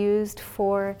can be used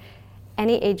for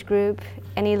any age group,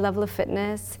 any level of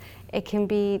fitness. It can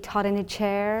be taught in a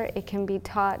chair. It can be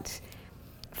taught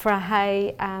for a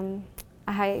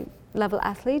high level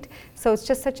athlete. So it's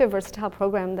just such a versatile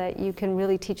program that you can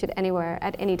really teach it anywhere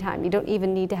at any time. You don't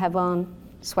even need to have on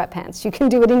sweatpants. You can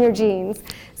do it in your jeans.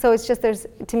 So it's just,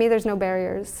 there's no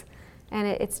barriers and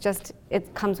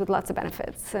it comes with lots of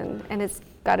benefits, and it's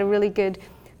got a really good,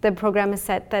 the program is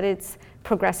set that it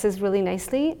progresses really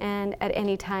nicely, and at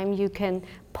any time you can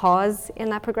pause in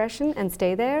that progression and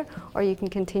stay there, or you can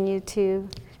continue to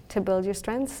build your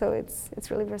strengths, so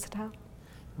it's really versatile.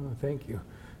 Oh, thank you.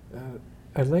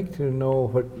 I'd like to know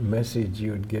what message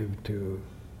you would give to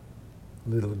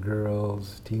little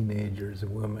girls, teenagers,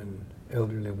 women,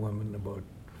 elderly women about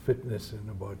fitness and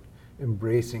about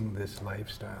embracing this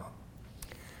lifestyle.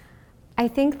 I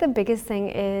think the biggest thing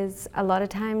is a lot of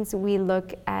times we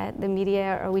look at the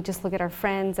media, or we just look at our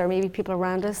friends or maybe people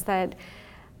around us that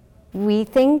we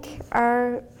think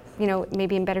are,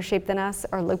 maybe in better shape than us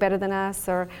or look better than us,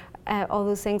 or all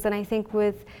those things. And I think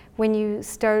when you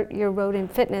start your road in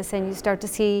fitness and you start to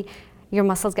see your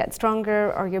muscles get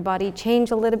stronger or your body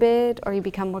change a little bit, or you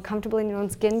become more comfortable in your own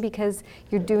skin because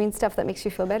you're doing stuff that makes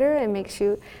you feel better and makes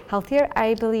you healthier,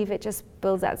 I believe it just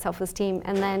builds that self-esteem.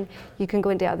 And then you can go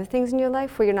into other things in your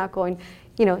life where you're not going,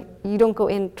 you don't go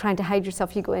in trying to hide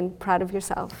yourself, you go in proud of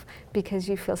yourself because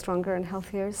you feel stronger and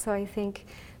healthier. So I think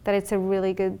that it's a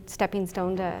really good stepping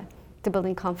stone to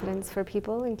building confidence for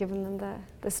people and giving them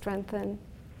the strength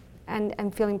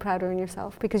and feeling prouder in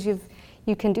yourself because you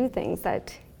can do things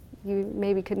that you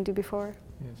maybe couldn't do before.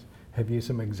 Yes. Have you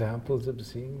some examples of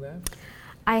seeing that?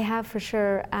 I have, for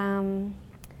sure.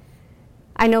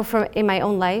 I know in my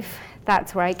own life,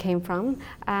 that's where I came from.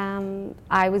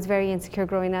 I was very insecure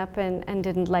growing up and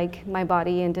didn't like my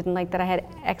body and didn't like that I had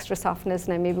extra softness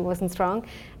and I maybe wasn't strong.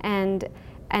 And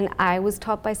I was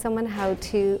taught by someone how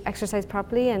to exercise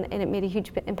properly, and it made a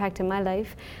huge impact in my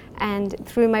life. And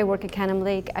through my work at Canham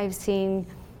Lake, I've seen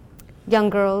young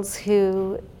girls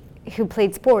who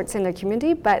played sports in their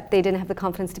community, but they didn't have the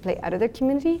confidence to play out of their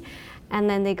community. And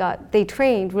then they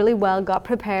trained really well, got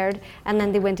prepared, and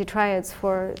then they went to tryouts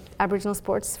for Aboriginal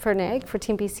sports for NAIG, for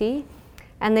Team BC.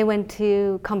 And they went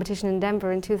to competition in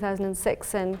Denver in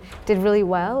 2006 and did really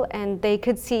well. And they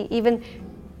could see even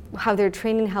how their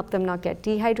training helped them not get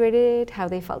dehydrated, how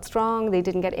they felt strong, they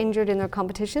didn't get injured in their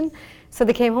competition. So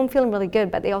they came home feeling really good,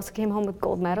 but they also came home with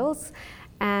gold medals.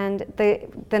 And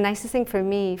the nicest thing for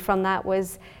me from that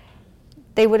was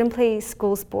they wouldn't play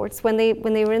school sports. When they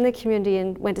were in the community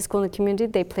and went to school in the community,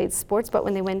 they played sports, but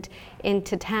when they went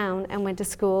into town and went to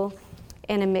school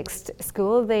in a mixed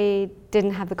school, they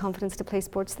didn't have the confidence to play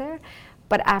sports there.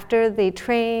 But after they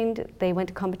trained, they went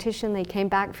to competition, they came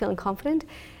back feeling confident,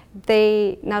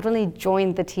 they not only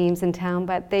joined the teams in town,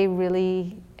 but they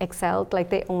really excelled, like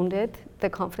they owned it. The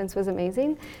confidence was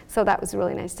amazing. So that was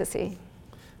really nice to see.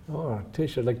 Oh,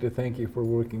 Tish, I'd like to thank you for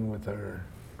working with our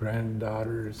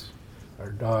granddaughters, our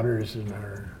daughters, and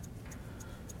our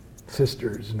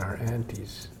sisters, and our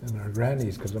aunties, and our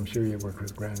grannies, because I'm sure you work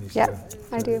with grannies. Yeah, too.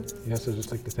 I do. Yes, I'd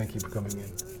just like to thank you for coming in.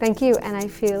 Thank you, and I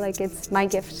feel like it's my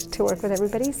gift to work with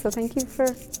everybody, so thank you for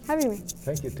having me.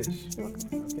 Thank you, Tish. You're welcome.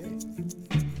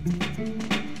 Okay.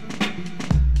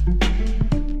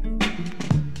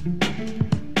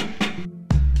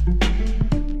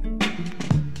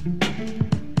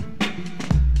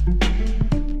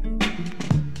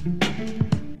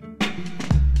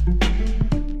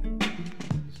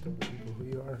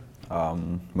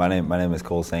 My name is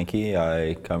Cole Sankey.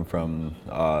 I come from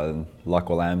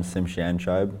Lakwalam Tsimshian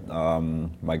tribe.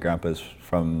 My grandpa's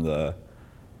from the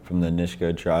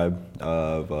Nisga'a tribe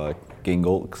of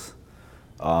Gingolks.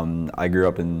 I grew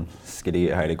up in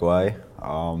Skidegate, Haida Gwaii.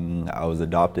 I was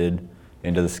adopted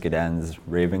into the Skidans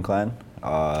Raven clan.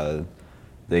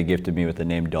 They gifted me with the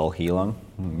name Dul Heelung,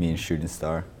 means shooting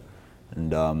star.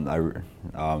 And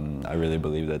I really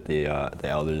believe that the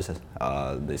elders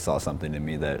they saw something in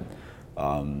me that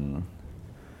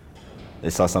they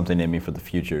saw something in me for the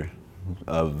future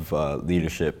of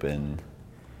leadership and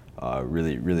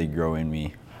really growing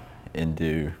me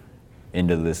into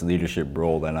this leadership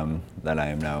role that I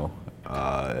am now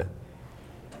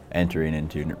entering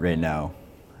into right now.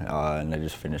 And I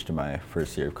just finished my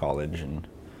first year of college, and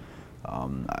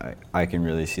I can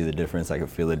really see the difference. I can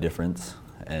feel the difference.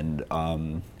 And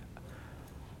I'm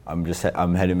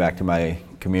heading back to my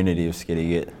community of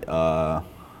Skidegate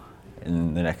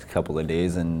in the next couple of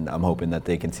days, and I'm hoping that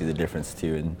they can see the difference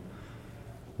too and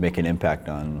make an impact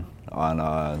on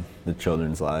the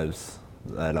children's lives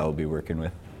that I'll be working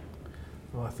with.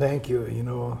 Well, thank you. You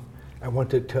know, I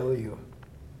want to tell you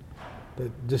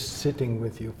that just sitting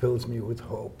with you fills me with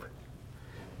hope,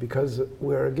 because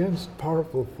we're against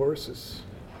powerful forces.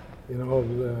 You know,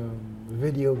 the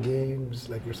video games,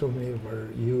 like there's so many of our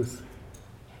youth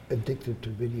addicted to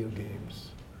video games,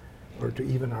 or to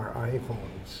even our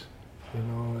iPhones, you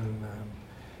know, and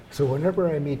so whenever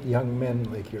I meet young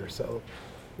men like yourself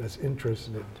that's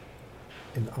interested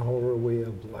in our way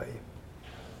of life,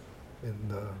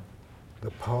 and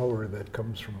the power that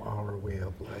comes from our way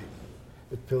of life.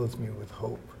 It fills me with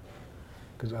hope.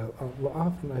 Because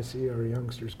often I see our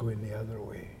youngsters going the other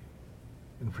way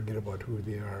and forget about who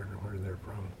they are and where they're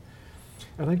from.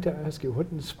 I'd like to ask you, what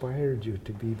inspired you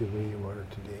to be the way you are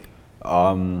today?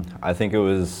 I think it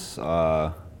was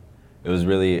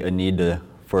really a need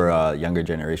for younger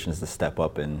generations to step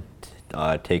up and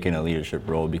take in a leadership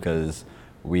role, because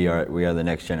we are the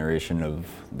next generation of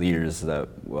leaders that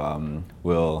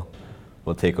will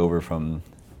take over from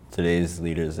today's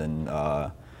leaders, and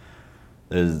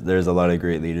there's a lot of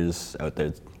great leaders out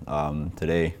there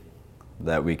today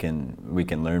that we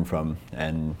can learn from,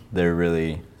 and they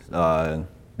really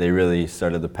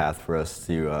started the path for us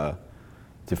to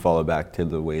follow back to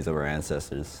the ways of our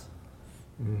ancestors.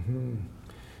 Mm-hmm.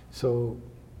 So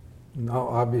now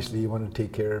obviously you want to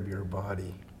take care of your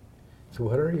body. So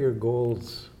what are your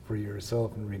goals for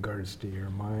yourself in regards to your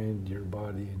mind, your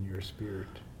body, and your spirit?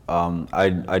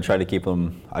 I try to keep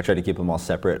them all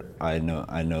separate. I know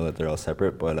that they're all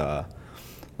separate, but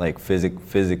like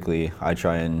physically, I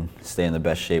try and stay in the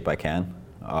best shape I can.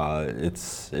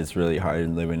 It's really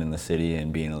hard living in the city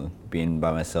and being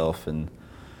by myself and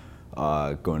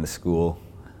going to school.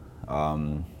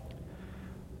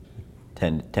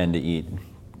 Tend to eat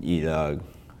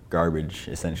garbage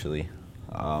essentially.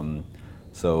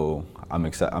 So I'm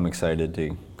excited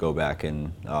to go back,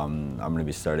 and I'm going to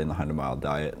be starting the 100-mile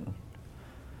diet.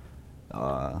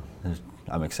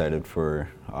 I'm excited for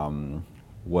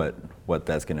what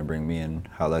that's going to bring me and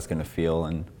how that's going to feel,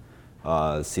 and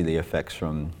see the effects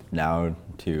from now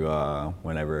to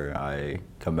whenever I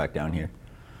come back down here.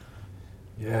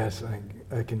 Yes,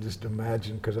 I can just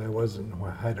imagine, because I was in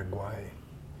Haida Gwaii,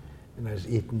 and I was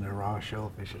eating the raw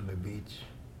shellfish on the beach,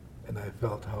 and I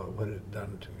felt what it had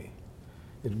done to me.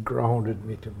 It grounded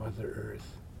me to Mother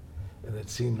Earth, and it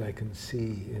seemed I can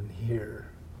see and hear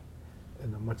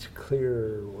in a much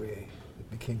clearer way.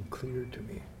 It became clear to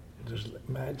me. It was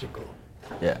magical.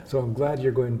 Yeah. So I'm glad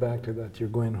you're going back to that. You're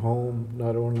going home,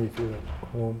 not only to the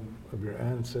home of your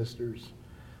ancestors,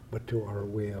 but to our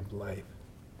way of life,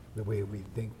 the way we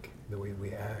think, the way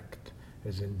we act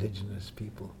as Indigenous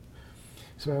people.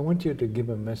 So I want you to give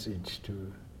a message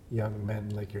to young men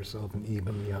like yourself and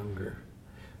even younger.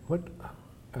 What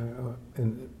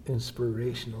an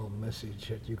inspirational message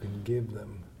that you can give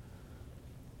them?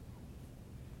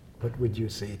 What would you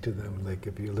say to them, like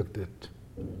if you looked at,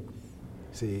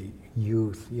 say,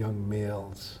 youth, young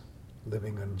males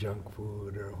living on junk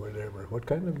food or whatever? What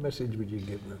kind of message would you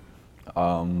give them?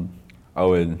 I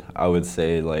would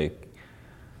say, like,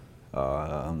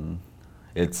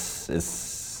 it's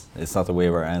not the way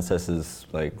of our ancestors.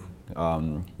 Like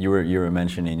you were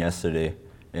mentioning yesterday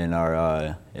in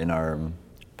our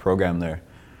program there,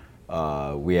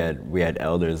 we had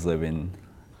elders living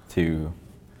to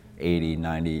 80,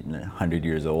 90, 100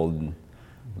 years old, and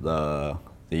the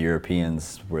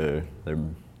Europeans were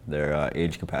their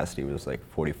age capacity was like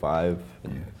 45,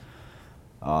 and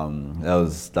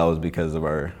that was because of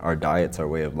our diets, our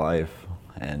way of life.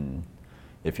 And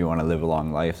if you want to live a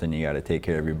long life, then you got to take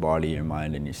care of your body, your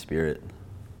mind, and your spirit.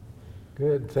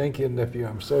 Good, thank you, nephew.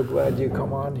 I'm so glad you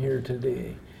come on here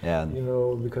today. Yeah. You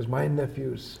know, because my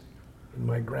nephews and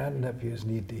my grandnephews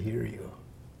need to hear you.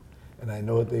 And I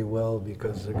know they will,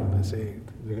 because they're going to say,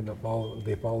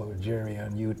 they follow Jerry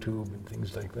on YouTube and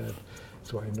things like that.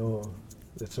 So I know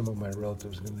that some of my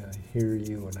relatives are going to hear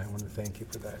you, and I want to thank you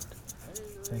for that.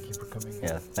 Thank you for coming in.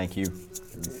 Yeah, thank you.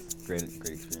 Great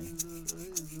experience.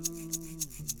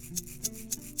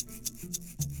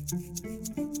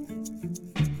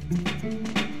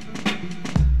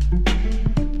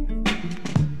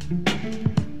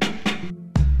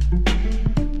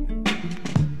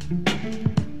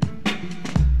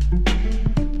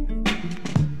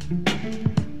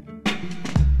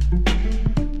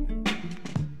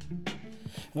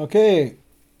 Okay,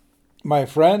 my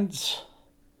friends,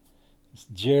 it's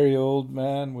Jerry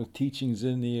Oldman with Teachings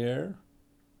in the Air.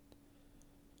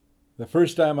 The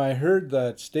first time I heard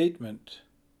that statement,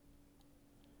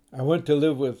 I went to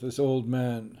live with this old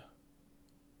man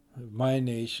of my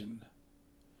nation,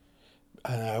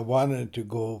 and I wanted to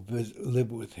go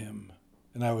live with him,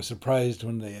 and I was surprised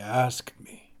when they asked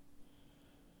me,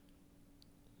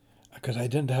 because I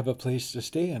didn't have a place to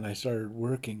stay, and I started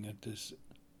working at this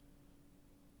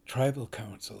tribal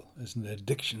council as an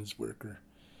addictions worker,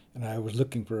 and I was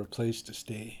looking for a place to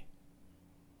stay.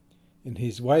 And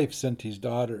his wife sent his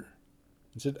daughter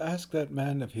and said, ask that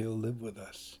man if he'll live with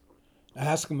us.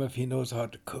 Ask him if he knows how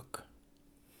to cook.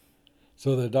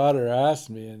 So the daughter asked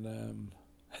me, and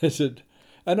I said,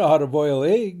 I know how to boil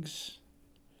eggs.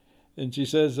 And she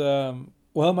says,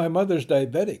 well, my mother's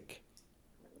diabetic.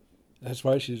 That's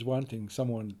why she's wanting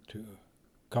someone to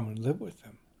come and live with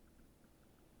them.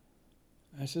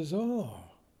 I says, oh,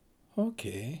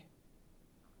 okay.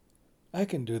 I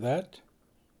can do that.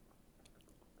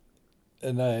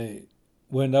 And I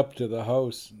went up to the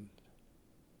house and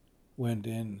went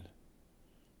in.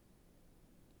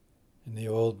 And the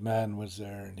old man was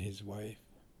there and his wife.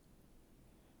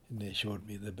 And they showed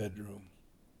me the bedroom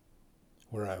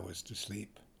where I was to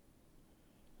sleep.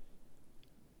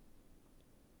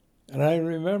 And I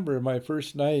remember my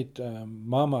first night,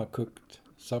 Mama cooked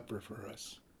supper for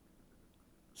us.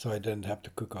 So I didn't have to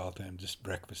cook all the time, just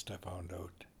breakfast I found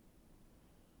out.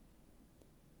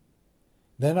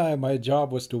 Then my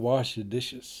job was to wash the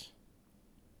dishes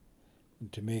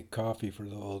and to make coffee for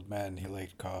the old man. He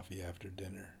liked coffee after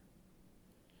dinner.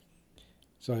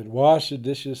 So I'd wash the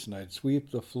dishes and I'd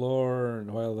sweep the floor,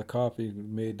 and while the coffee was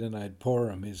made, then I'd pour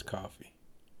him his coffee.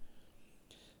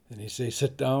 And he'd say,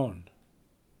 sit down.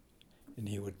 And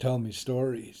he would tell me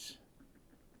stories.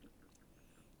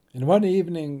 And one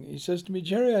evening, he says to me,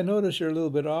 Jerry, I notice you're a little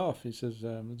bit off. He says,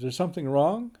 is there something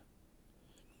wrong?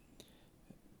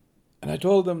 And I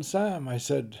told him, Sam, I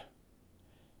said,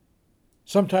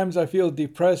 sometimes I feel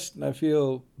depressed and I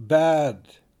feel bad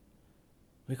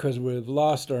because we've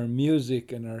lost our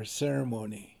music and our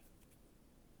ceremony.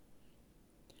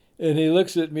 And he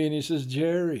looks at me and he says,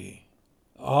 Jerry,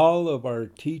 all of our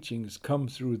teachings come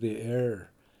through the air.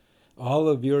 All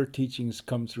of your teachings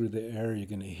come through the air. You're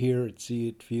going to hear it, see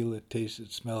it, feel it, taste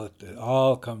it, smell it. It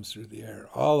all comes through the air.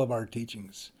 All of our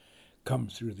teachings come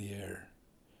through the air.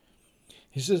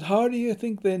 He says, how do you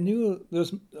think they knew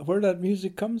where that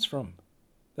music comes from?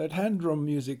 That hand drum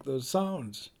music, those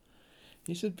sounds.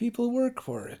 He said, people work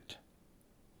for it.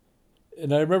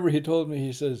 And I remember he told me,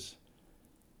 he says,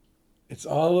 it's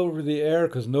all over the air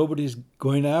because nobody's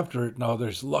going after it now.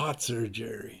 There's lots there,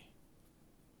 Jerry.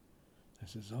 I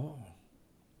says, oh.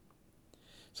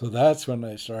 So that's when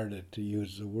I started to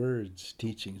use the words,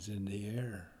 teachings in the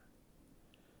air,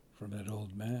 from that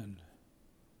old man.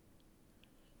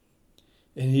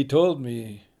 And he told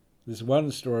me this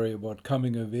one story about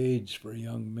coming of age for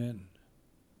young men.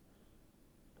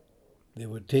 They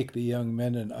would take the young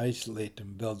men and isolate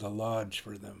them, build a lodge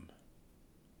for them.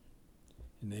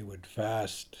 And they would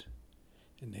fast,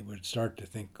 and they would start to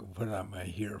think, what am I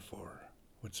here for?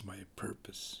 What's my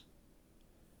purpose?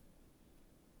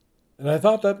 And I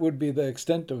thought that would be the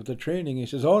extent of the training. He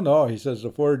says, oh no, he says,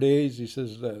 the 4 days, he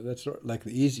says, that's like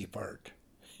the easy part,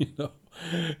 you know.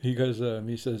 Because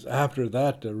he says, after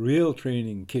that, the real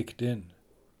training kicked in.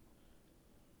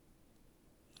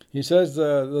 He says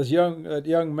that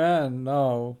young man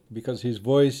now, because his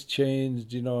voice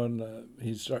changed, you know, and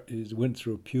he's went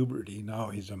through puberty, now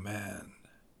he's a man.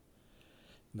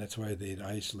 And that's why they'd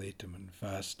isolate him and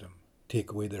fast him,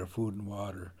 take away their food and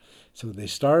water. So they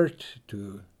start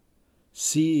to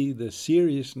see the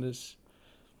seriousness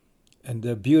and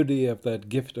the beauty of that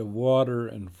gift of water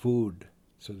and food,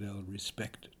 so they'll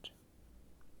respect it.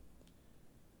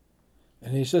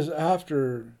 And he says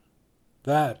after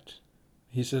that,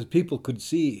 he says people could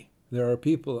see. Our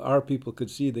people could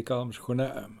see, they call them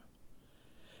shkunaim.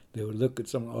 They would look at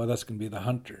someone, oh, that's going to be the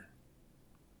hunter.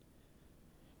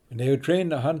 And they would train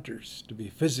the hunters to be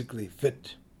physically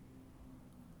fit.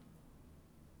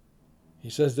 He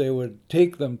says they would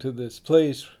take them to this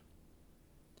place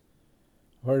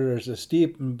where there's a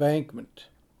steep embankment.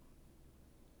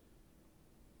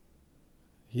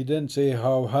 He didn't say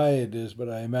how high it is, but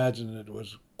I imagine it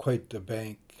was quite the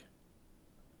bank.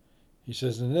 He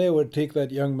says, and they would take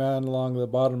that young man along the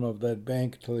bottom of that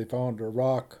bank till he found a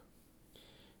rock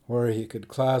where he could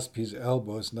clasp his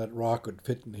elbows and that rock would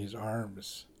fit in his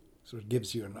arms. So it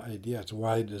gives you an idea. It's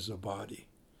wide as a body.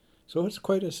 So it's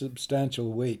quite a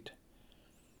substantial weight.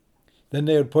 Then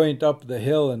they would point up the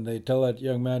hill and they'd tell that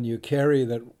young man, you carry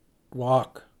that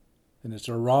rock, and it's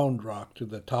a round rock, to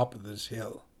the top of this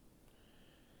hill.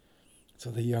 So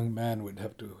the young man would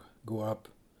have to go up.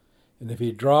 And if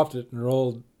he dropped it and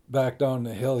rolled back down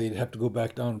the hill, he'd have to go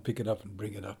back down and pick it up and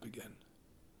bring it up again.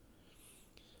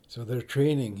 So they're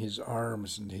training his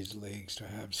arms and his legs to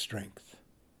have strength,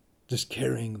 just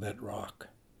carrying that rock.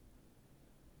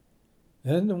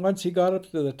 Then once he got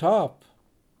up to the top,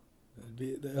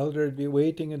 the elder would be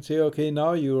waiting and say, okay,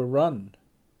 now you run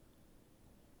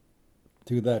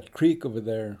to that creek over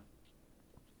there.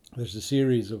 There's a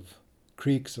series of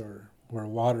creeks where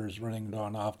water is running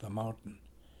down off the mountain.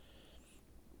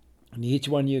 And each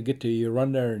one you get to, you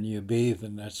run there and you bathe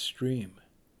in that stream.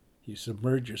 You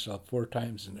submerge yourself 4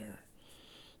 times in there.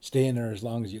 Stay in there as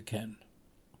long as you can.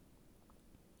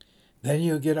 Then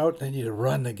you get out, then you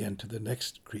run again to the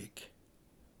next creek.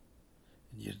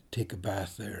 And you take a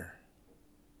bath there.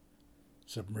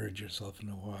 submerge yourself in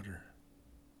the water.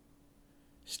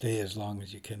 Stay as long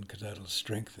as you can, because that'll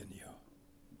strengthen you.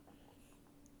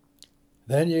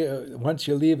 Then once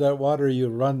you leave that water, you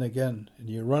run again, and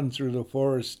you run through the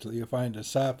forest till you find a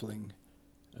sapling,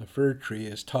 a fir tree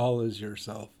as tall as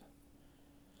yourself.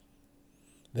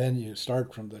 Then you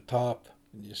start from the top,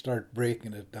 and you start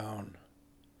breaking it down,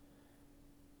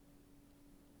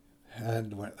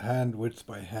 hand width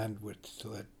by hand width,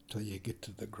 till you get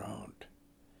to the ground.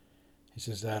 He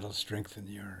says that'll strengthen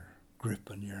your grip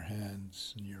on your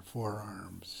hands and your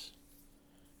forearms.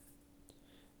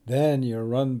 Then you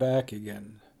run back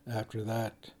again after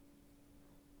that,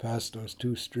 past those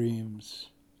two streams,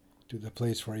 to the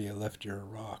place where you left your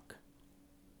rock.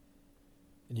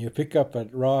 And you pick up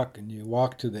that rock and you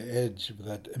walk to the edge of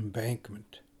that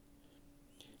embankment.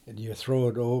 And you throw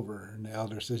it over, and the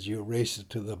elder says you race it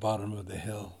to the bottom of the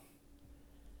hill.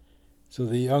 So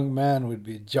the young man would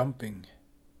be jumping,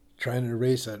 trying to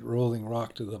race that rolling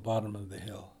rock to the bottom of the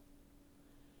hill.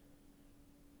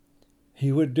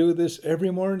 He would do this every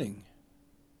morning.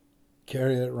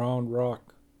 Carry that round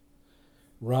rock,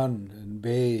 run and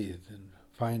bathe and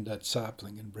find that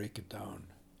sapling and break it down.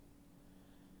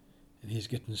 And he's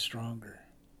getting stronger.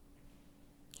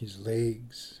 His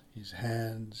legs, his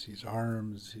hands, his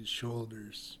arms, his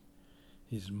shoulders,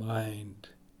 his mind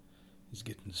is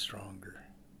getting stronger.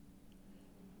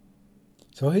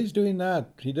 So he's doing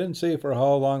that. He didn't say for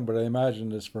how long, but I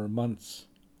imagine it's for months.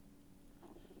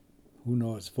 Who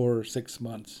knows, 4 or 6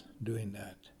 months doing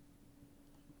that.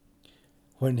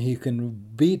 When he can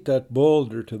beat that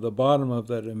boulder to the bottom of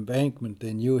that embankment,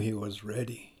 they knew he was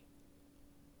ready.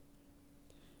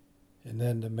 And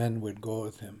then the men would go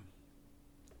with him,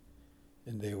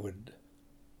 and they would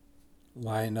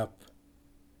line up.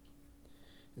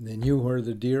 And they knew where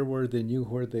the deer were, they knew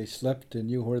where they slept, they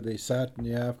knew where they sat in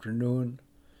the afternoon.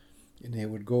 And they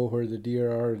would go where the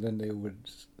deer are, and then they would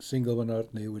single one out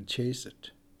and they would chase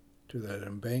it to that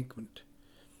embankment.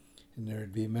 And there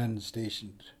would be men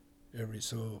stationed every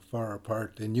so far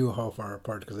apart. They knew how far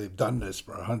apart because they've done this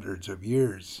for hundreds of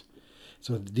years.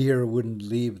 So the deer wouldn't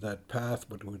leave that path,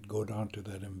 but would go down to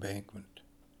that embankment.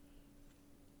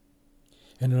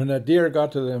 And when that deer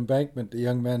got to the embankment, the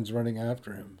young man's running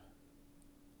after him.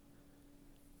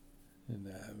 And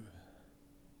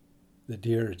the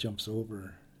deer jumps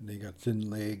over, and they got thin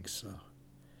legs, so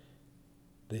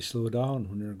they slow down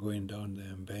when they're going down the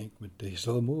embankment. They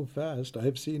still move fast.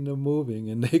 I've seen them moving,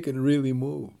 and they can really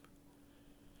move.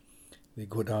 They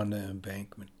go down the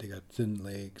embankment. They got thin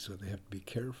legs, so they have to be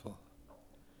careful.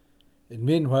 And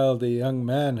meanwhile, the young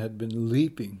man had been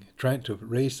leaping, trying to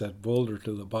race that boulder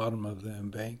to the bottom of the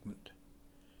embankment.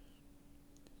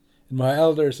 And my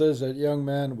elder says that young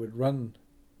man would run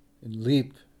and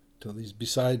leap till he's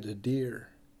beside the deer.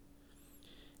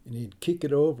 And he'd kick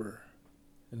it over.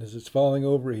 And as it's falling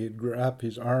over, he'd wrap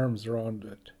his arms around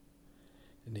it.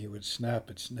 And he would snap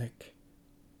its neck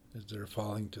as they're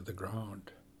falling to the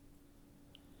ground.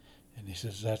 And he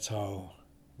says that's how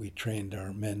we trained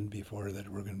our men before that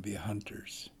we're going to be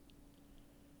hunters.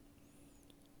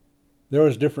 There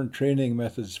was different training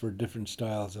methods for different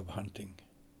styles of hunting.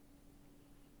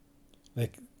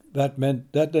 Like that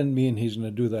didn't mean he's going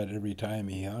to do that every time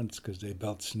he hunts, because they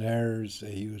built snares,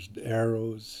 they used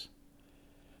arrows.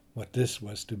 What this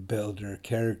was to build their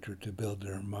character, to build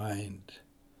their mind,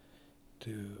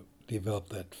 to develop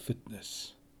that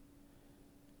fitness.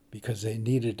 Because they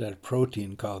needed that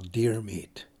protein called deer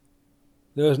meat.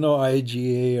 There was no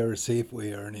IGA or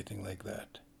Safeway or anything like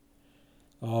that.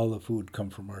 All the food come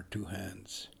from our two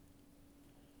hands.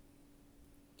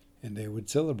 And they would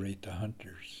celebrate the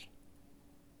hunters.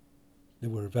 They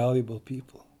were valuable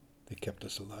people. They kept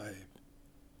us alive.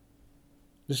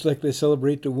 Just like they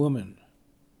celebrate the woman.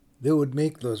 They would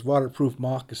make those waterproof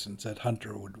moccasins that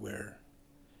hunter would wear.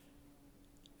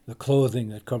 The clothing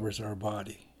that covers our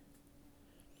body.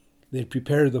 They'd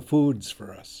prepare the foods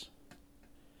for us.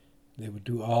 They would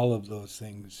do all of those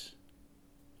things.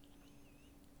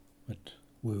 But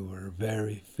we were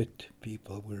very fit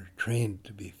people. We were trained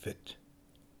to be fit.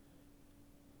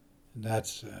 And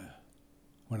that's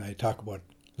when I talk about,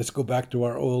 let's go back to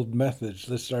our old methods.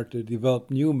 Let's start to develop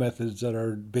new methods that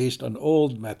are based on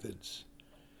old methods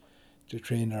to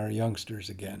train our youngsters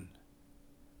again.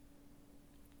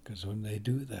 Because when they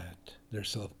do that, their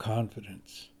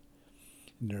self-confidence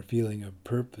and their feeling of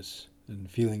purpose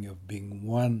and feeling of being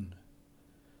one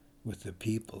with the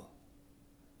people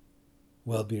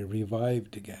will be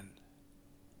revived again.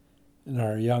 And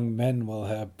our young men will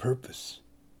have purpose,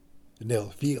 and they'll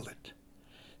feel it.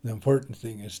 The important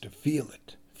thing is to feel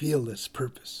it, feel this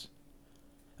purpose.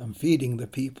 I'm feeding the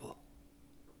people.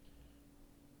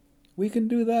 We can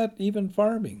do that even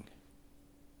farming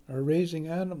or raising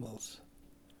animals.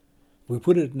 We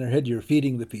put it in their head, you're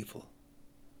feeding the people.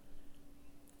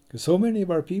 Because so many of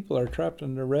our people are trapped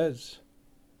in the res,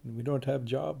 and we don't have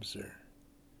jobs there.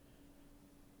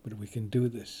 But we can do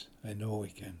this. I know we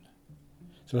can.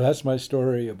 So that's my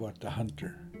story about the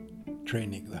hunter,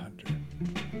 training the hunter.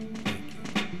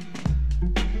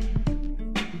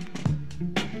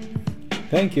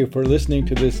 Thank you for listening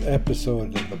to this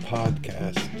episode of the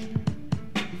podcast,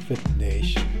 Fit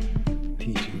Nation,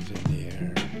 Teachings in the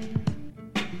Air.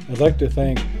 I'd like to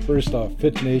thank, first off,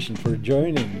 Fit Nation for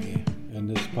joining me in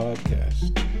this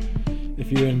podcast.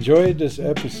 If you enjoyed this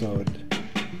episode,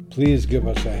 please give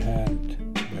us a hand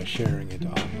by sharing it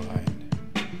online.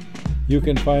 You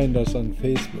can find us on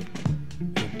Facebook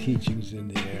at Teachings in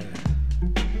the Air.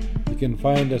 You can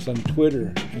find us on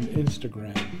Twitter and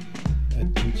Instagram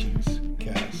at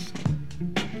TeachingsCast.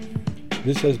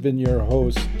 This has been your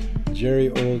host, Jerry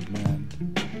Oldman.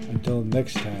 Until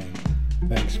next time,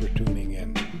 thanks for tuning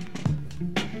in.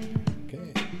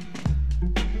 Okay.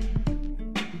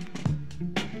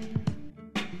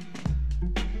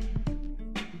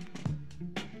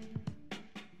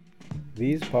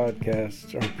 These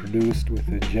podcasts are produced with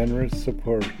the generous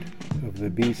support of the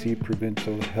BC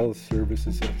Provincial Health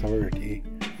Services Authority,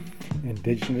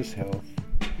 Indigenous Health,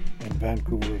 and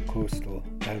Vancouver Coastal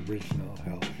Aboriginal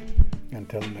Health.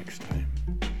 Until next time.